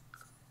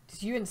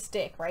 It's you and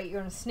Steak, right? You're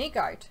gonna sneak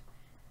out.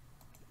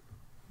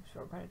 That's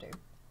what we're gonna do.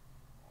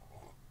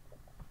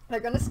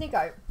 They're gonna sneak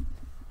out.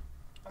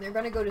 They're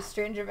gonna go to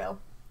Strangerville,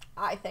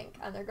 I think,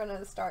 and they're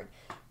gonna start,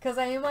 because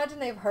I imagine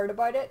they've heard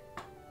about it,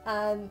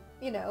 and,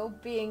 you know,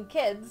 being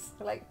kids,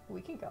 they're like,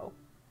 we can go.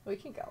 We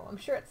can go. I'm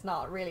sure it's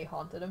not really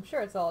haunted. I'm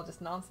sure it's all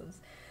just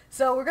nonsense.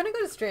 So we're going to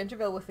go to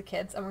Strangerville with the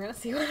kids and we're going to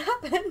see what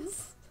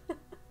happens.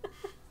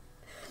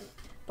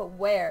 But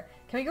where?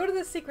 Can we go to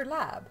the secret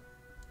lab?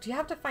 Do you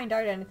have to find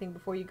out anything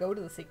before you go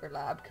to the secret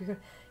lab?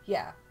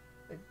 Yeah.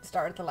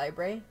 Start at the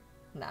library?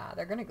 Nah,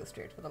 they're gonna go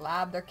straight for the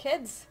lab. They're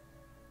kids.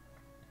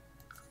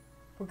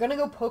 We're gonna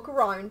go poke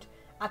around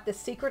at the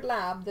secret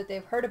lab that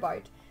they've heard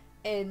about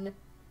in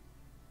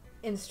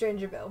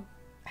Strangerville.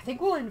 I think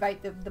we'll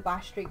invite the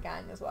Bash Street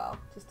gang as well,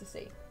 just to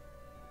see.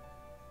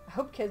 I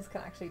hope kids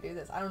can actually do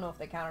this. I don't know if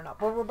they can or not,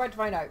 but we're about to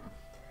find out.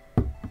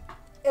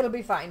 It'll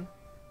be fine.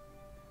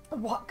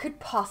 What could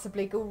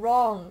possibly go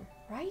wrong?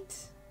 Right?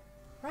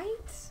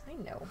 Right? I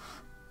know.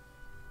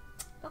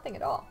 Nothing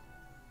at all.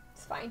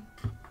 It's fine.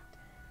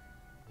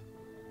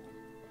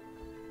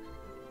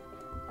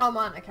 Oh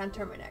man, I can't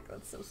turn my neck.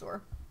 That's so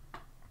sore.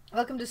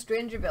 Welcome to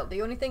Strangerville.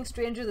 The only thing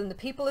stranger than the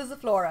people is the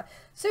flora.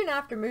 Soon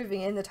after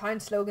moving in, the town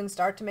slogans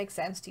start to make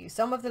sense to you.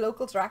 Some of the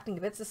locals are acting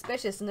a bit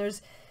suspicious, and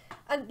there's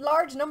a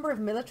large number of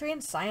military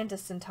and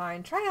scientists in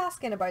town. Try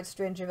asking about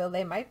Strangerville.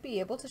 They might be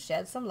able to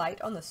shed some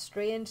light on the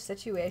strange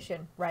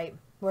situation. Right.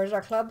 Where's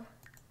our club?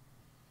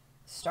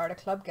 Start a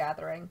club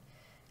gathering.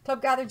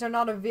 Club gatherings are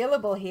not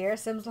available here.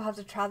 Sims will have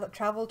to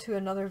travel to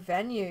another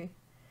venue.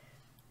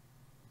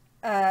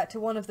 To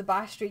one of the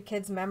Bash Street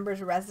Kids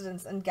members'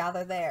 residence and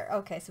gather there.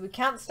 Okay, so we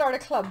can't start a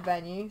club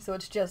venue, so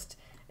it's just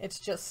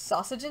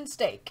sausage and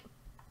steak.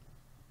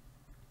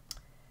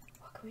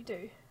 What can we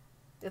do?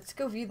 Let's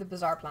go view the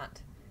bazaar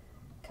plant.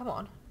 Come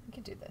on, we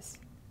can do this.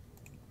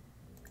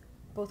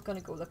 Both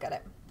gonna go look at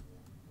it.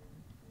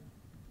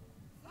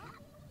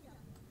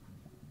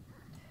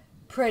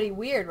 Pretty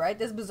weird, right?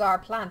 This bizarre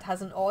plant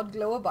has an odd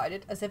glow about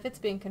it, as if it's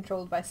being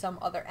controlled by some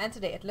other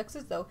entity. It looks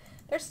as though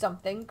there's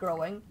something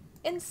growing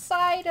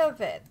inside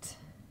of it.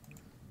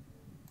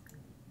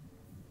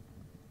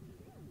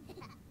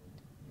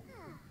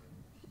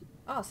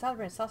 Oh,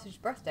 celebrating Sausage's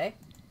birthday.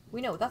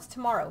 We know, that's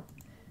tomorrow.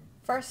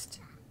 First,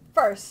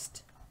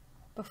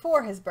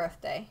 before his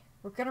birthday,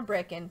 we're gonna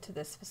break into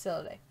this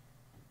facility.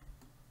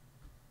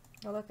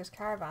 Oh look, there's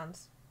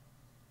caravans.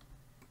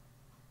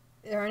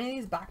 Are any of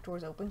these back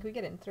doors open? Can we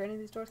get in through any of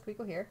these doors? Can we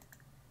go here?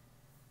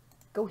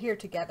 Go here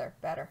together.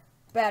 Better.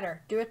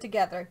 Better. Do it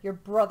together. You're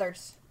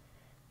brothers.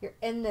 You're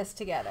in this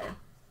together.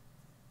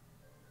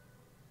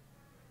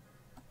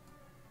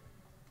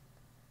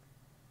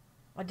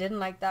 I didn't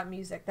like that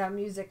music. That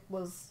music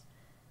was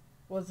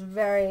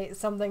very...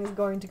 Something's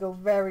going to go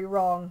very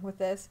wrong with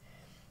this.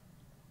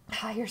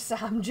 Hire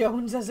Sam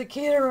Jones as a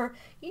caterer.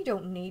 You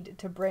don't need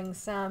to bring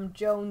Sam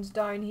Jones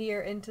down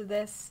here into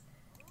this.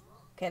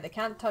 Okay, they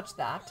can't touch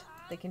that.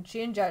 They can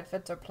change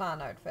outfits or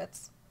plan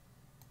outfits.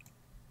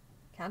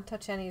 Can't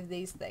touch any of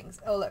these things.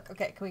 Oh look,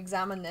 okay, can we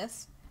examine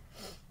this?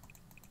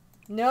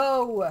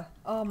 No!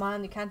 Oh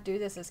man, you can't do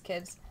this as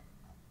kids.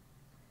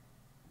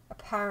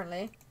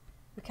 Apparently.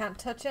 We can't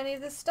touch any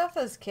of this stuff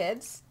as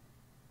kids.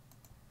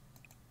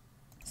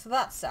 So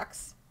that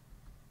sucks.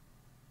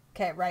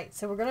 Okay, right,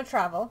 so we're gonna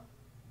travel.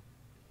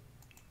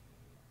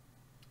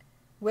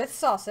 With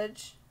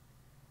Sausage.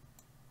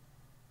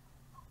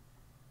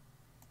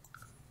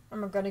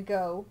 And we're gonna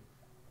go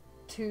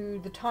to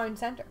the town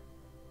centre.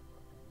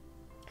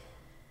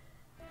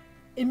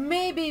 It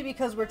may be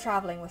because we're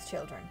travelling with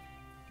children.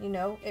 You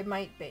know, it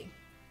might be.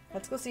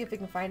 Let's go see if we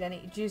can find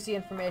any juicy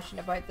information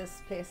about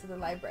this place at the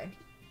library.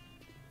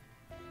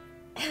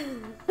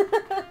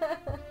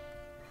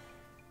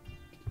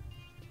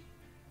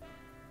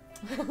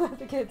 Let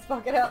the kids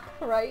fuck it up,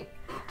 right?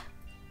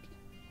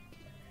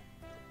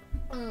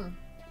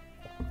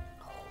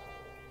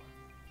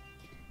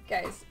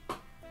 Guys.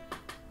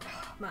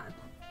 Oh, man.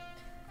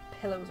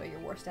 Pillows are your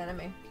worst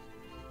enemy.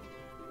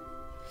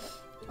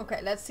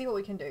 Okay, let's see what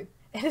we can do.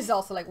 It is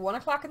also like 1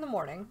 o'clock in the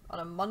morning on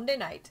a Monday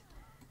night.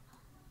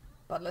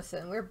 But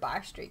listen, we're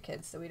Bash Street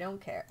Kids, so we don't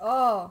care.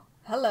 Oh,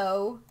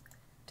 hello.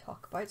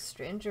 Talk about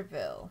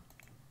Strangerville.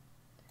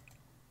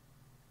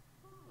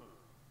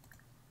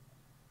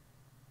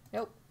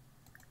 Nope.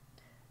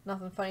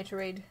 Nothing funny to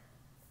read.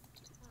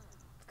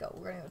 Let's go.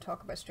 We're going to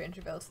talk about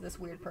Strangerville to this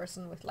weird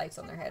person with lights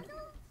on their head.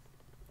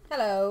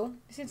 Hello.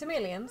 You seen some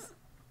aliens?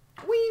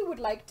 We would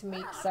like to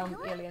meet some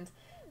aliens.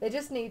 They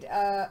just need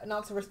a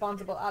not so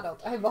responsible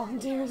adult. I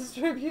volunteer as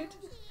tribute.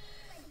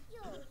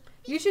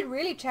 You should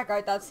really check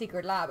out that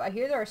secret lab. I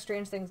hear there are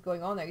strange things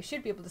going on there. You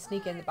should be able to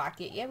sneak in the back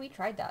gate. Yeah, we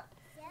tried that.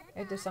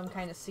 If there's some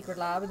kind of secret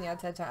lab in the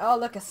outside town. Oh,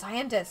 look, a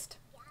scientist.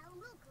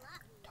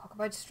 Talk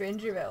about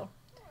Strangerville.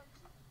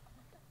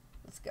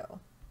 Let's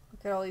go.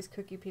 Look at all these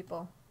cookie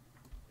people.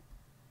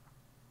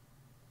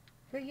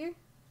 Who are you?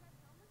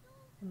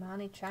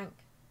 Imani Chank.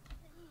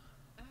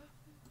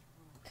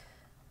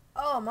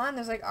 Oh man,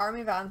 there's like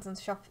army vans and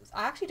shops.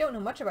 I actually don't know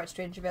much about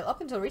Strangerville.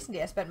 Up until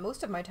recently, I spent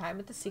most of my time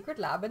at the secret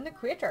lab in the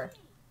crater.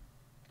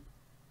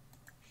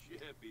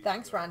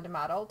 Thanks, random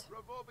adult.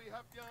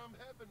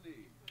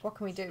 What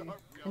can we do?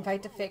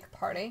 Invite a fake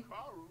party?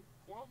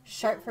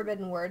 Shout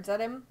forbidden words at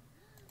him?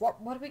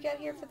 What do we get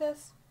here for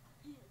this?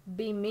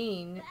 Be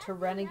mean to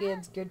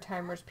renegades, good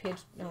timers, page...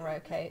 No, right,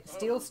 okay.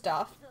 Steal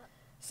stuff.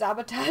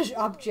 Sabotage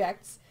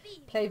objects.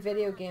 Play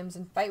video games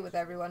and fight with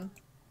everyone.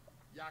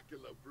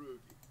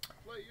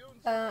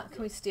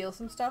 Can we steal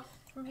some stuff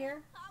from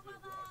here?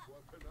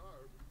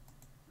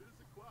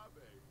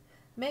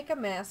 Make a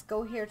mess.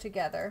 Go here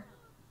together.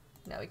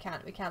 No, we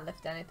can't. We can't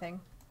lift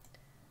anything.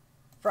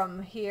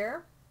 From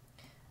here.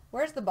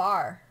 Where's the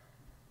bar?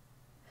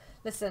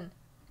 Listen.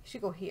 You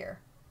should go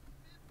here.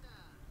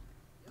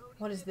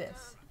 What is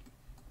this?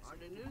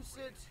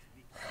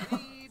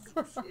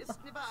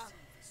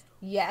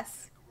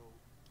 Yes.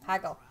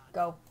 Haggle.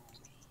 Go.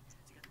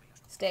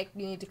 Steak,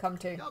 you need to come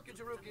too.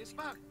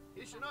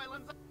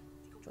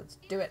 Let's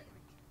do it.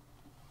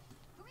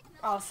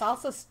 Oh,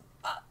 Salsa's...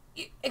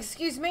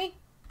 excuse me?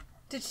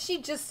 Did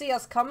she just see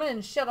us coming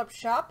and shut up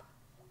shop?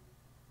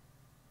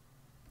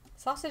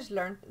 Sausage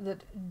learned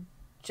that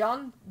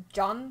Jonan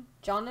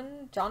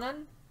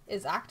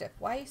is active.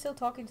 Why are you still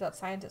talking to that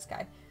scientist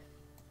guy?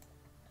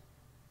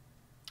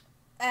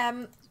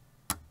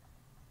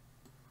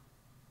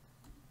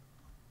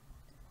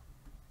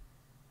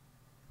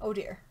 Oh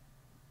dear.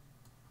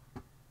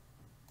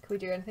 Can we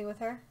do anything with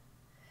her?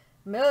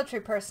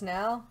 Military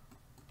personnel.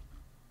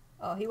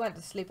 Oh, he went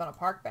to sleep on a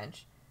park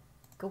bench.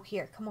 Go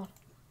here. Come on.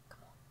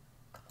 Come on.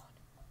 Come on.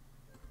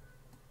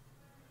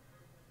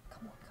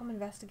 Come on. Come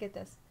investigate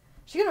this.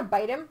 Is she gonna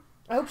bite him?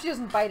 I hope she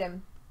doesn't bite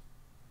him.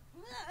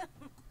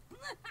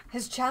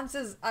 His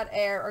chances at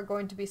air are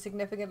going to be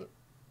significantly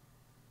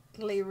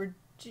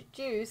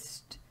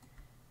reduced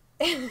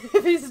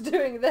if he's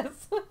doing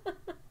this.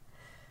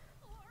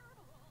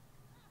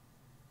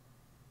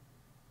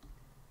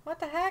 What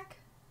the heck?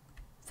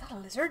 Is that a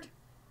lizard?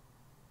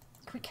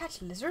 Can we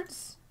catch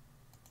lizards?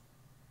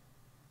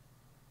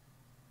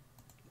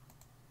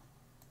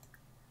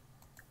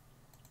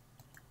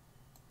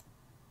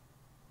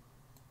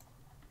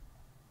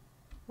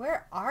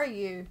 Where are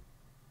you?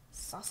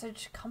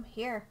 Sausage, come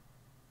here.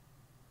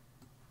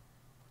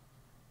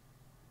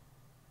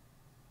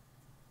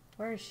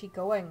 Where is she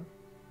going?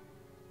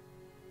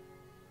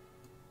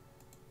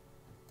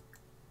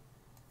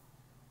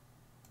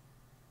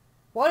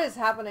 What is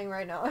happening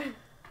right now?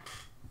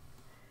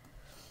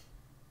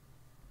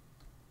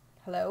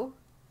 Hello?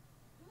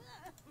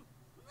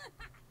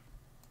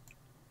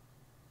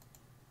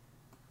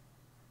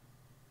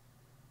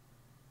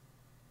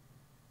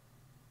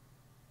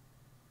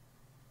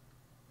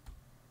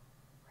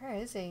 Where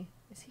is he?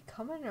 Is he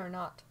coming or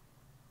not?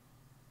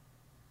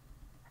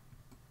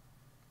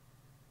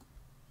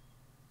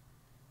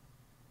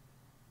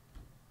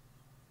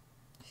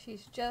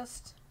 She's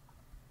just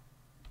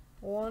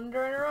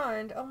wandering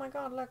around. Oh my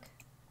god, look.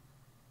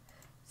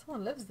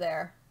 Someone lives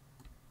there.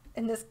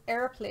 In this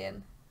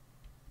airplane.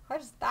 How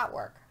does that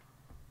work?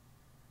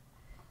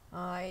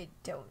 I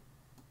don't.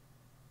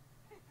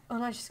 Oh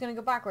no, she's gonna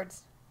go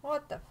backwards.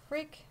 What the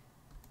freak?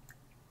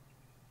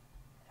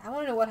 I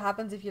wanna know what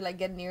happens if you like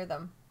get near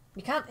them.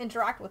 You can't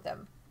interact with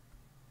them.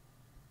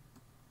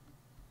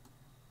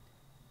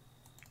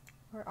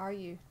 Where are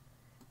you?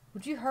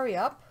 Would you hurry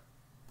up?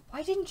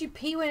 Why didn't you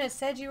pee when it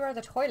said you were at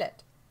the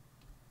toilet?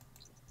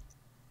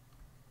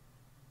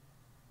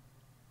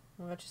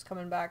 Oh, she's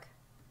coming back.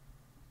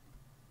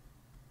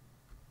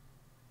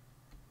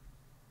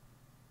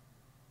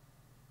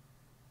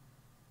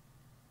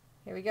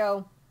 Here we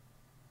go.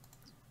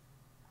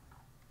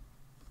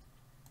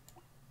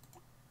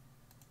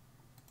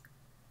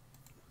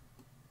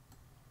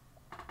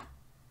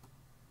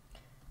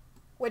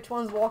 Which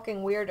one's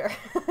walking weirder?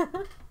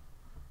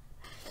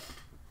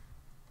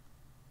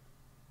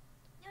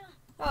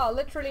 Oh,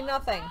 literally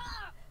nothing.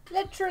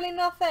 Literally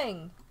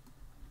nothing.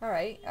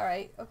 Alright,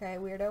 alright. Okay,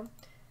 weirdo.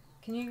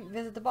 Can you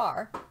visit the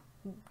bar?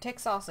 Take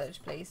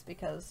Sausage, please,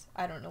 because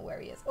I don't know where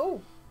he is.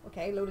 Oh,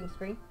 okay, loading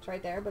screen. It's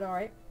right there, but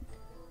alright.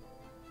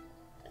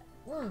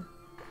 Ow.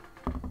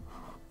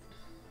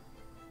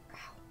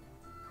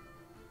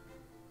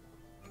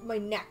 My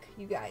neck,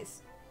 you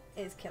guys,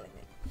 is killing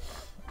me.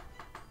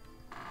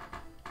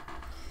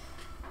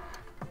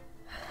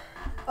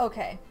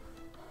 Okay.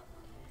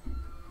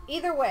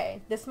 Either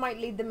way, this might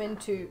lead them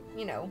into,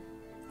 you know,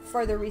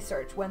 further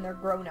research when they're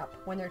grown up,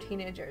 when they're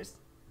teenagers.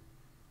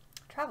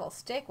 Travel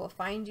Steak will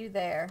find you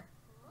there.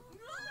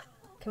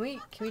 Can we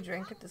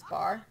drink at this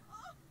bar?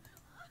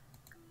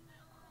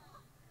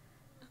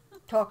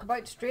 Talk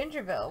about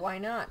Strangerville, why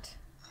not?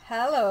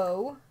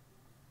 Hello.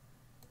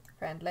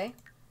 Friendly.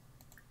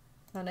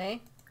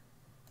 Honey.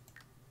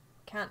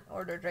 Can't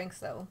order drinks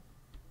though.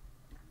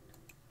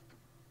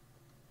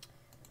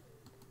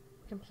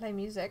 We can play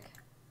music.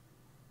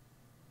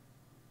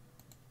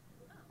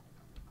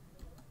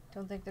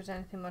 Don't think there's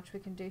anything much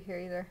we can do here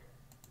either.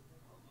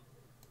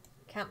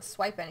 Can't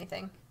swipe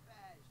anything.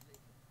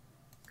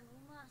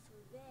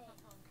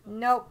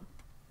 Nope.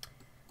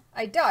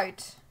 I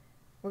doubt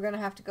we're gonna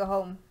have to go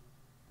home.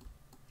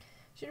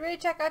 Should really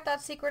check out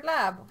that secret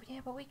lab.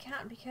 Yeah, but we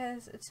can't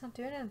because it's not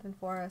doing anything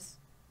for us.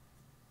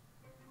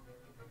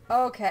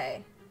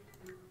 Okay.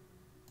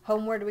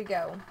 Home, where do we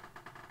go?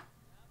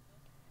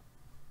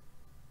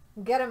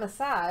 Get a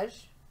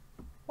massage?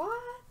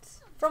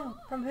 What? From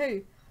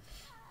who?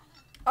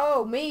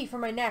 Oh, me, for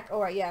my neck.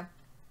 Alright, yeah.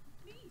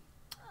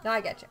 Now I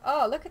get you.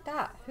 Oh, look at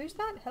that. Who's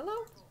that?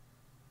 Hello?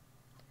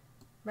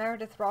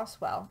 Meredith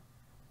Roswell.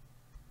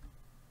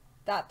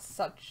 That's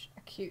such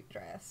a cute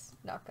dress.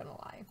 Not gonna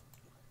lie.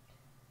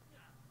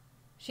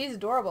 She's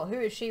adorable. Who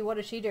is she? What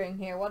is she doing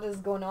here? What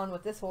is going on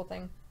with this whole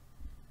thing?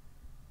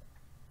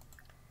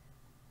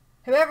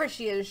 Whoever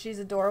she is, she's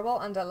adorable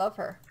and I love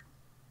her.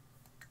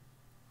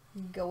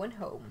 Going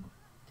home.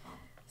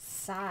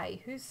 Sai.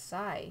 Who's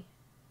Sai?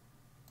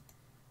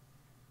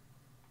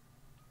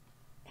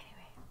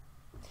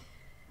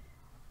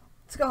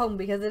 Let's go home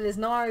because it is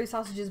now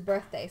Sausage's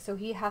birthday, so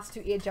he has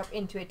to age up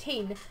into a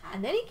teen,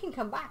 and then he can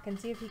come back and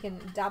see if he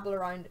can dabble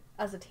around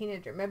as a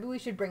teenager. Maybe we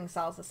should bring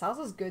Salsa.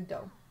 Salsa's good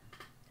though.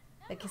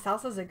 Like,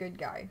 Salsa's a good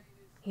guy.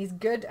 He's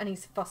good and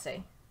he's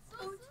fussy.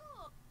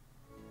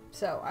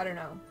 So, I don't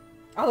know.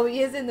 Although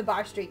he is in the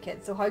Backstreet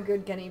Kids, so how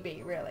good can he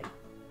be, really?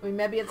 I mean,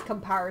 maybe it's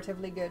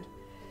comparatively good.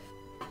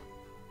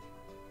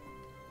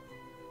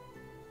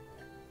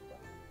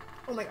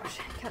 Oh my gosh,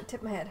 I can't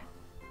tip my head.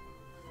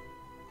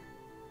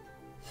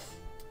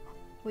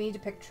 We need to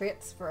pick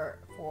traits for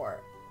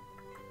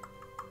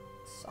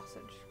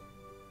Sausage.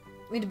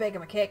 We need to bake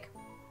him a cake.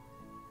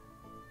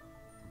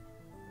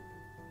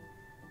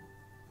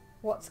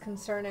 What's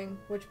concerning?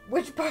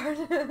 Which part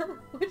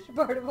which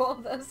part of all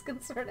of that is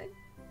concerning?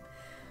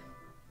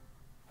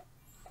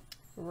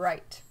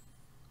 Right.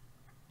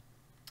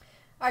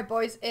 Alright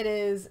boys, it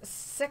is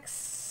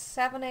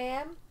 7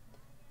 a.m.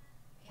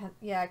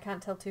 Yeah, I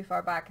can't tell too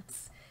far back.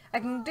 I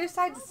can do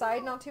side to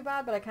side, not too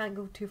bad, but I can't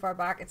go too far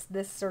back. It's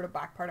this sort of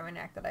back part of my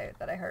neck that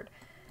I heard.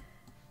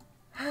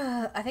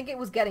 I think it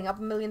was getting up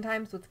a million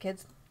times with the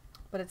kids,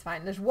 but it's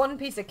fine. There's one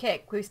piece of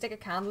cake. Can we stick a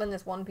candle in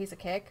this one piece of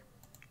cake?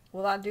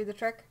 Will that do the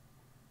trick?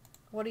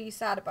 What are you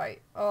sad about?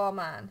 Oh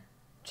man.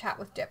 Chat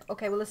with Dip.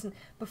 Okay, well listen,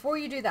 before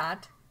you do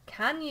that,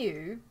 can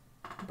you,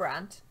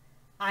 Brant,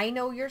 I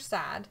know you're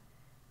sad.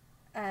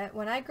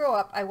 When I grow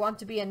up, I want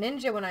to be a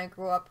ninja when I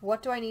grow up.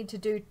 What do I need to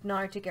do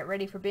now to get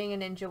ready for being a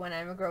ninja when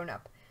I'm a grown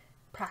up?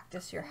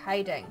 Practice your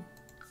hiding.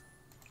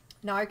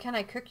 Now, can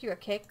I cook you a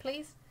cake,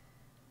 please?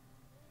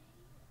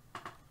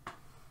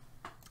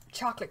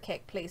 Chocolate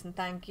cake, please, and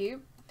thank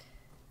you.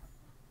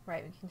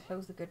 Right, we can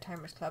close the Good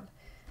Timers Club.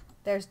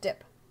 There's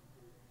Dip.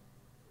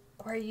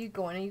 Where are you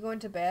going? Are you going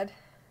to bed?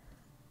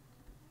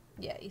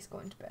 Yeah, he's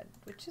going to bed,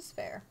 which is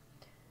fair.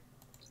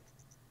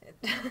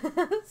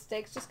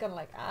 Steak's just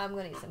gonna I'm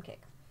gonna eat some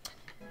cake.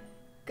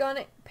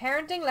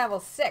 Parenting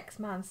level 6.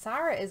 Man,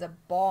 Sarah is a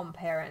bomb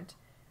parent.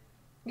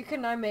 You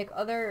can now make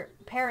other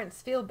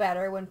parents feel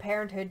better when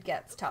parenthood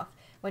gets tough.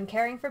 When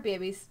caring for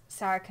babies,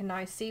 Sarah can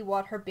now see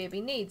what her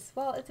baby needs.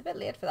 Well, it's a bit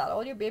late for that.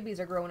 All your babies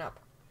are grown up.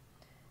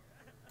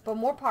 But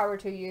more power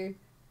to you.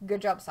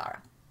 Good job,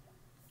 Sarah.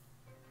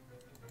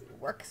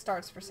 Work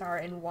starts for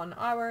Sarah in 1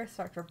 hour.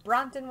 Start for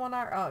Brant in 1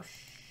 hour. Oh,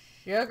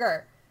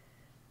 sugar.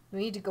 We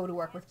need to go to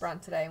work with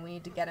Brant today and we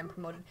need to get him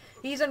promoted.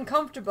 He's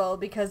uncomfortable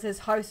because his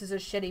house is a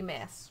shitty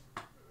mess.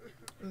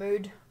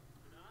 Mood.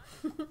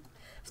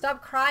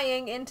 Stop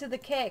crying into the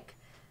cake.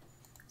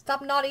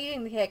 Stop not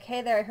eating the cake.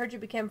 Hey there, I heard you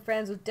became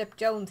friends with Dip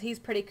Jones. He's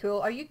pretty cool.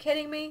 Are you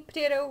kidding me?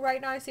 Potato, right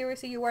now,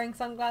 seriously, you're wearing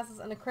sunglasses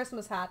and a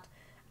Christmas hat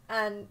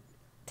and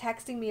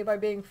texting me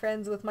about being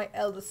friends with my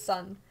eldest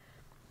son.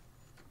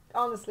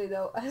 Honestly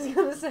though, I was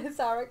gonna say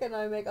Sarah can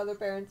now make other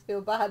parents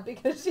feel bad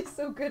because she's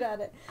so good at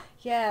it.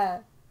 Yeah,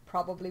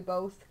 probably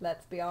both,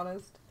 let's be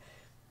honest.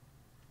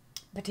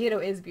 Potato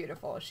is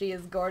beautiful. She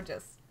is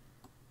gorgeous.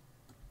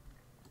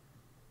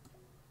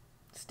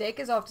 Steak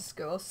is off to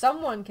school.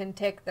 Someone can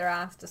take their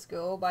ass to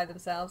school by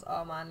themselves.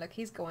 Oh man, look,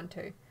 he's going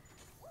too.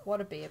 What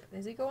a babe.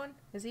 Is he going?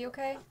 Is he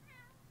okay?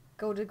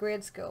 Go to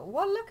grade school.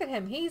 Well, look at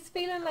him. He's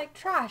feeling like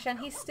trash and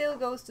he still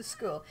goes to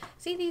school.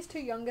 See these two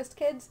youngest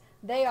kids?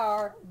 They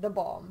are the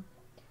bomb.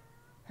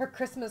 Her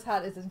Christmas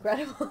hat is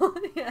incredible.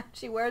 Yeah,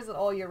 she wears it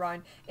all year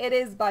round. It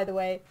is, by the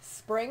way,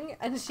 spring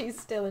and she's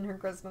still in her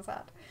Christmas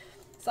hat.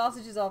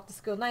 Sausage is off to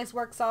school. Nice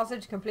work,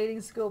 Sausage.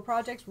 Completing school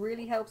projects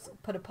really helps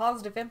put a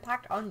positive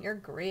impact on your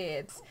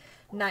grades.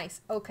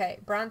 Nice. Okay,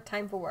 Brand,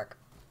 time for work.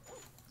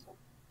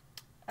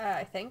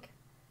 I think.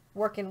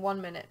 Work in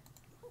 1 minute.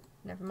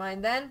 Never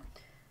mind then.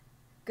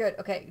 Good.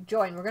 Okay,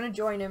 join. We're going to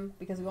join him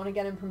because we want to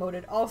get him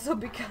promoted. Also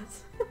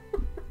because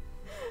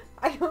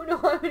I don't know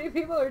how many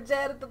people are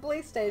dead at the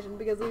police station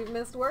because we've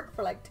missed work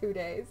for like 2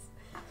 days.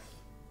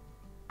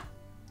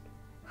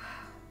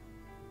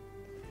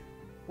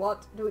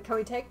 What? Can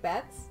we take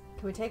bets?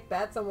 Can we take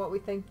bets on what we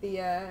think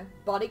the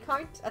body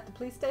count at the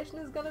police station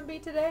is going to be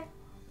today?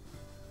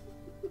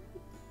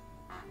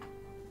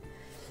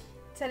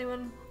 Does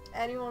anyone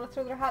want to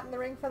throw their hat in the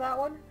ring for that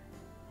one?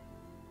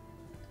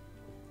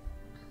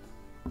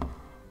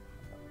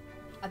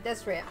 At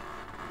this rate,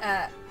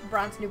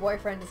 Brant's new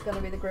boyfriend is going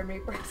to be the Grim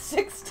Reaper at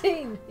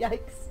 16.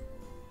 Yikes.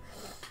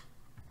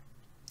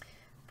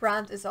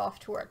 Brant is off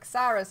to work.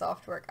 Sarah's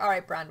off to work.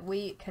 Alright, Brant,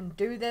 we can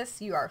do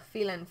this. You are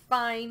feeling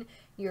fine.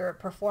 Your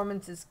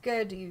performance is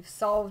good. You've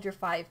solved your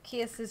 5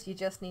 cases. You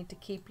just need to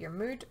keep your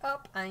mood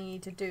up and you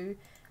need to do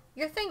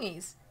your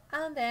thingies.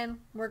 And then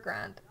we're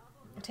grand.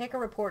 Take a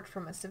report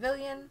from a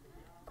civilian,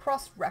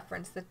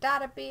 cross-reference the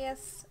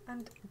database,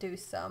 and do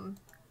some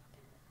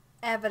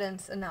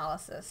evidence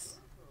analysis.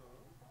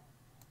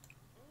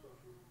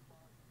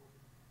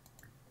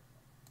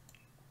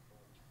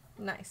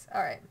 Nice.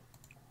 Alright.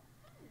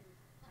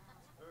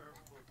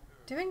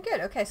 Doing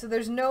good. Okay, so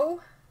there's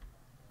no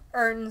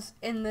urns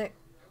in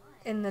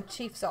the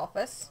chief's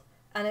office,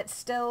 and it's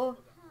still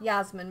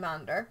Yasmin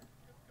Mander.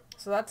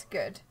 So that's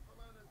good.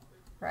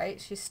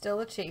 Right, she's still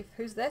a chief.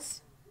 Who's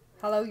this?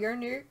 Hello, you're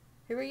new.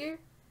 Who are you?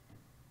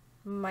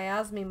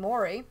 Miasmi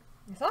Mori.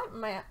 Is that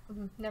my...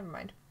 never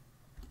mind.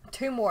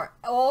 2 more.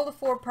 All the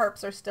 4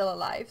 perps are still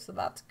alive, so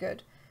that's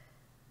good.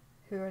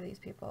 Who are these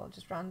people?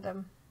 Just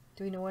random.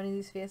 Do we know any of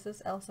these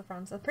faces? Elsa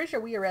Francis. I'm pretty sure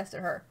we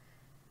arrested her.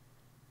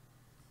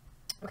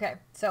 Okay,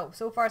 so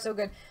far so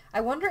good. I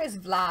wonder, is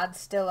Vlad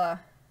still a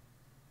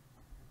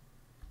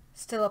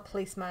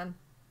policeman?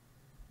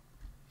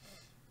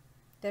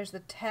 There's the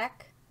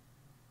tech.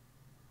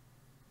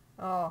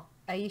 Oh,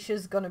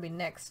 Aisha's gonna be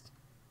next.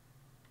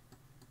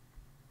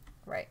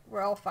 Right,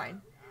 we're all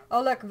fine.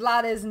 Oh look,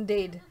 Vlad is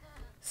indeed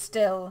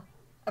still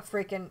a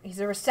freaking... He's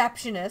a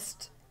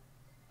receptionist.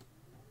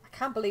 I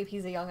can't believe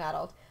he's a young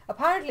adult.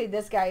 Apparently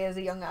this guy is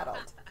a young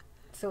adult.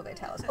 So they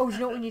tell us. Oh, do you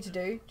know what we need to do?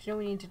 Do you know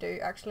what we need to do,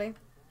 actually?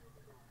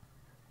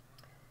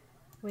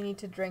 We need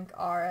to drink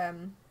our...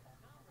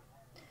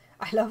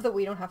 I love that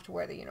we don't have to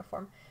wear the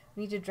uniform.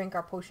 We need to drink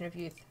our potion of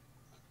youth.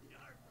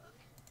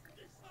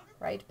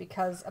 Right,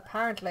 because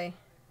apparently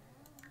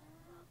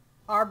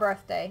our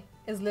birthday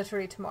is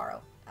literally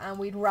tomorrow, and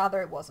we'd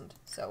rather it wasn't.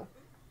 So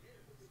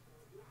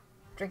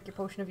drink your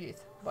potion of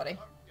youth, buddy.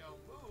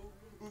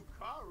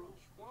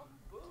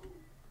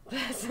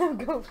 Let's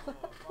go.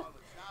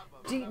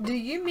 Do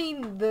you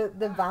mean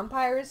the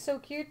vampire is so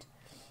cute?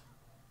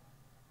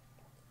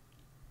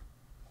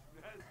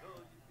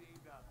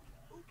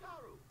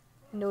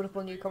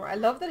 Notable newcomer. I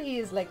love that he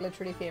is like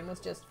literally famous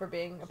just for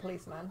being a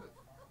policeman.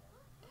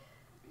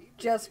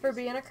 Just for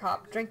being a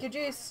cop. Drink your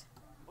juice.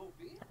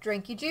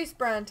 Drink your juice,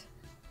 Brand.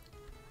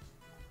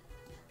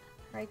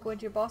 Right, go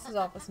into your boss's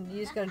office and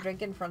you're just going to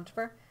drink it in front of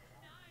her.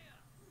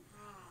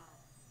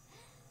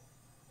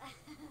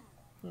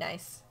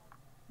 Nice.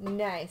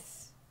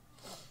 Nice.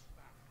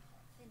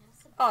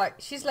 Oh,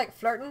 she's like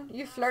flirting.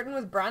 You flirting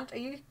with Brant? Are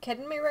you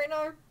kidding me right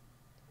now?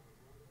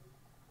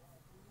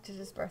 Did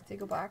his birthday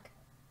go back?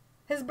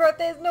 His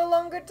birthday is no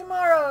longer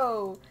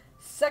tomorrow!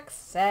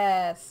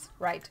 Success!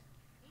 Right.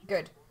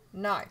 Good.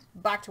 Now,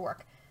 back to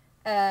work.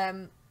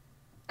 Add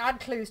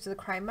clues to the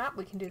crime map.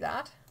 We can do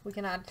that. We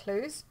can add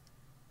clues.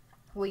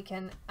 We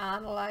can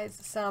analyze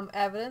some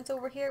evidence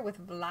over here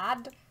with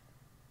Vlad.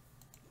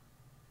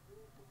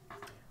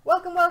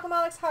 Welcome, welcome,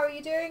 Alex. How are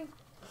you doing?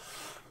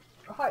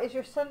 How is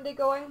your Sunday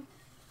going?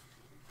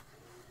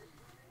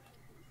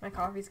 My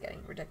coffee's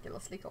getting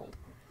ridiculously cold.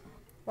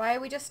 Why are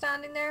we just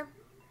standing there?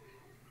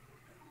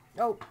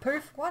 Oh,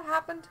 poof. What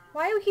happened?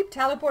 Why do we keep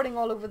teleporting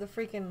all over the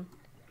freaking...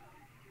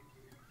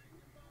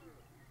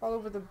 all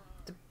over the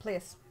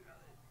place?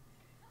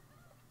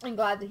 I'm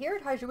glad to hear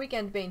it. How's your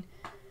weekend been?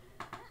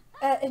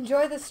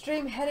 Enjoy the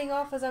stream. Heading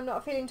off as I'm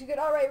not feeling too good.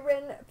 Alright,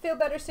 Rin. Feel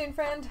better soon,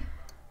 friend.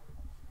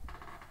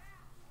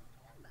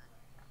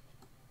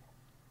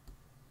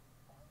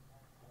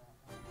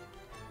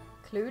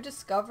 Clue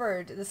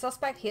discovered. The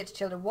suspect hates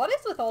children. What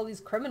is with all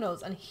these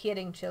criminals and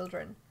hating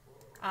children?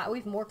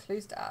 We've more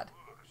clues to add.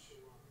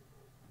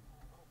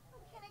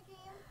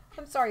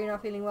 I'm sorry you're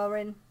not feeling well,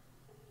 Rin.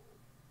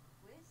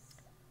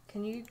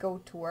 Can you go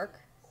to work?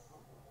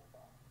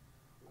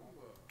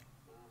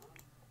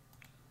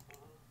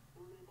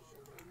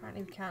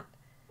 Apparently we can't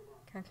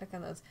click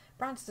on those.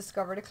 Brant's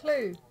discovered a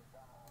clue. Do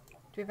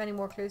we have any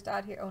more clues to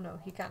add here? Oh no,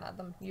 he can't add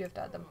them. You have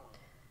to add them.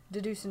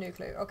 Deduce a new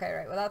clue. Okay,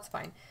 right, well that's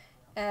fine.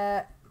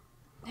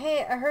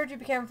 Hey, I heard you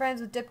became friends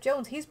with Dip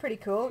Jones. He's pretty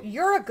cool.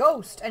 You're a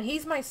ghost, and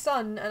he's my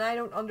son, and I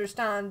don't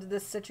understand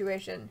this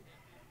situation.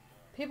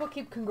 People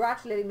keep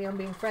congratulating me on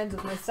being friends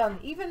with my son.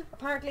 Even,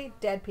 apparently,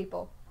 dead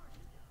people.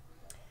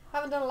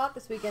 Haven't done a lot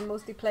this weekend,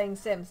 mostly playing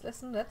Sims.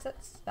 Listen,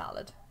 that's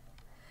valid.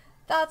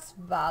 That's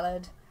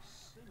valid.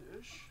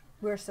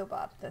 We're so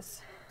bad at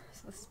this.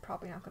 So this is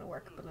probably not going to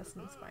work, but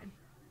listen, it's fine.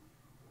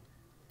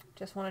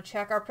 Just want to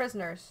check our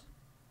prisoners.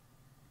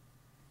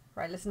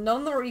 Right, listen,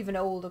 none of them are even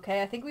old,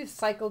 okay? I think we've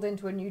cycled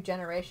into a new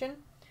generation.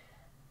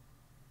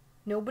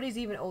 Nobody's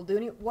even old. The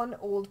only one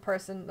old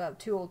person, well,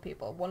 2 old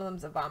people. One of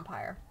them's a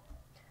vampire.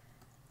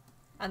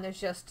 And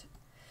there's just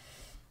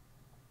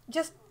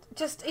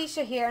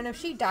Isha here, and if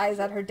she dies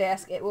at her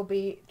desk, it will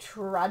be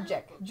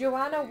tragic.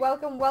 Joanna,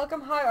 welcome,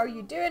 welcome. How are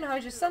you doing?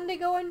 How's your Sunday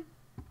going?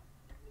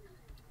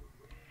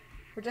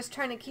 We're just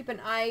trying to keep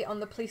an eye on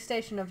the police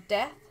station of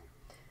death.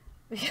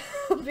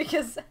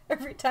 Because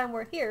every time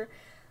we're here,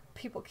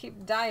 people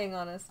keep dying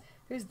on us.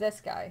 Who's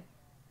this guy?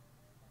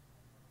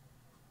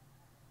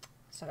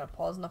 It's not gonna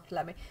pause enough to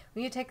let me.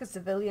 We need to take a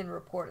civilian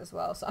report as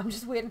well, so I'm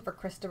just waiting for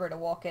Christopher to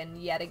walk in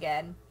yet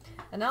again.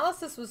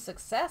 Analysis was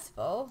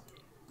successful.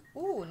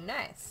 Ooh,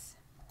 nice.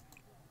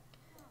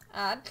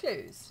 Add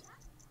clues.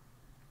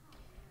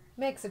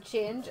 Makes a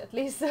change. At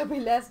least there'll be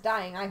less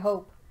dying, I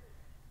hope.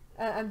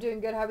 I'm doing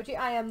good. How about you?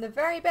 I am the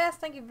very best.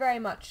 Thank you very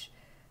much.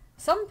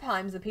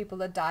 Sometimes the people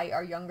that die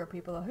are younger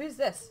people. Who's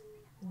this?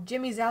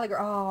 Jimmy Zeliger.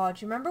 Oh, do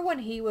you remember when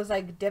he was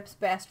like Dip's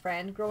best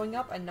friend growing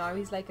up and now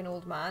he's like an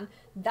old man?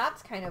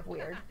 That's kind of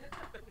weird.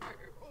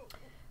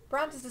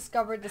 Brandt has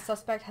discovered the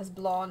suspect has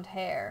blonde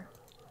hair.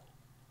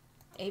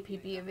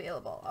 APB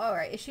available.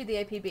 Alright, issue the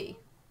APB.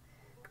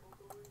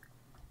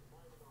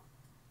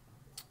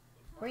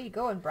 Where are you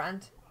going,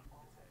 Brandt?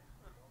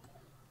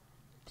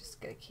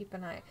 Just gonna keep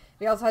an eye.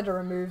 We also had to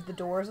remove the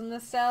doors in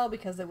this cell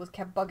because it was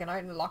kept bugging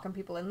out and locking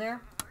people in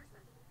there.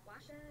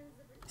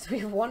 So we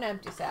have one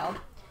empty cell,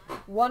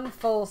 one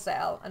full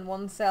cell, and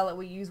one cell that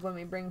we use when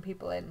we bring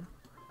people in.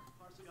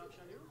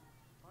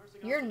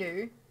 You're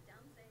new.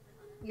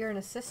 You're an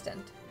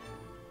assistant.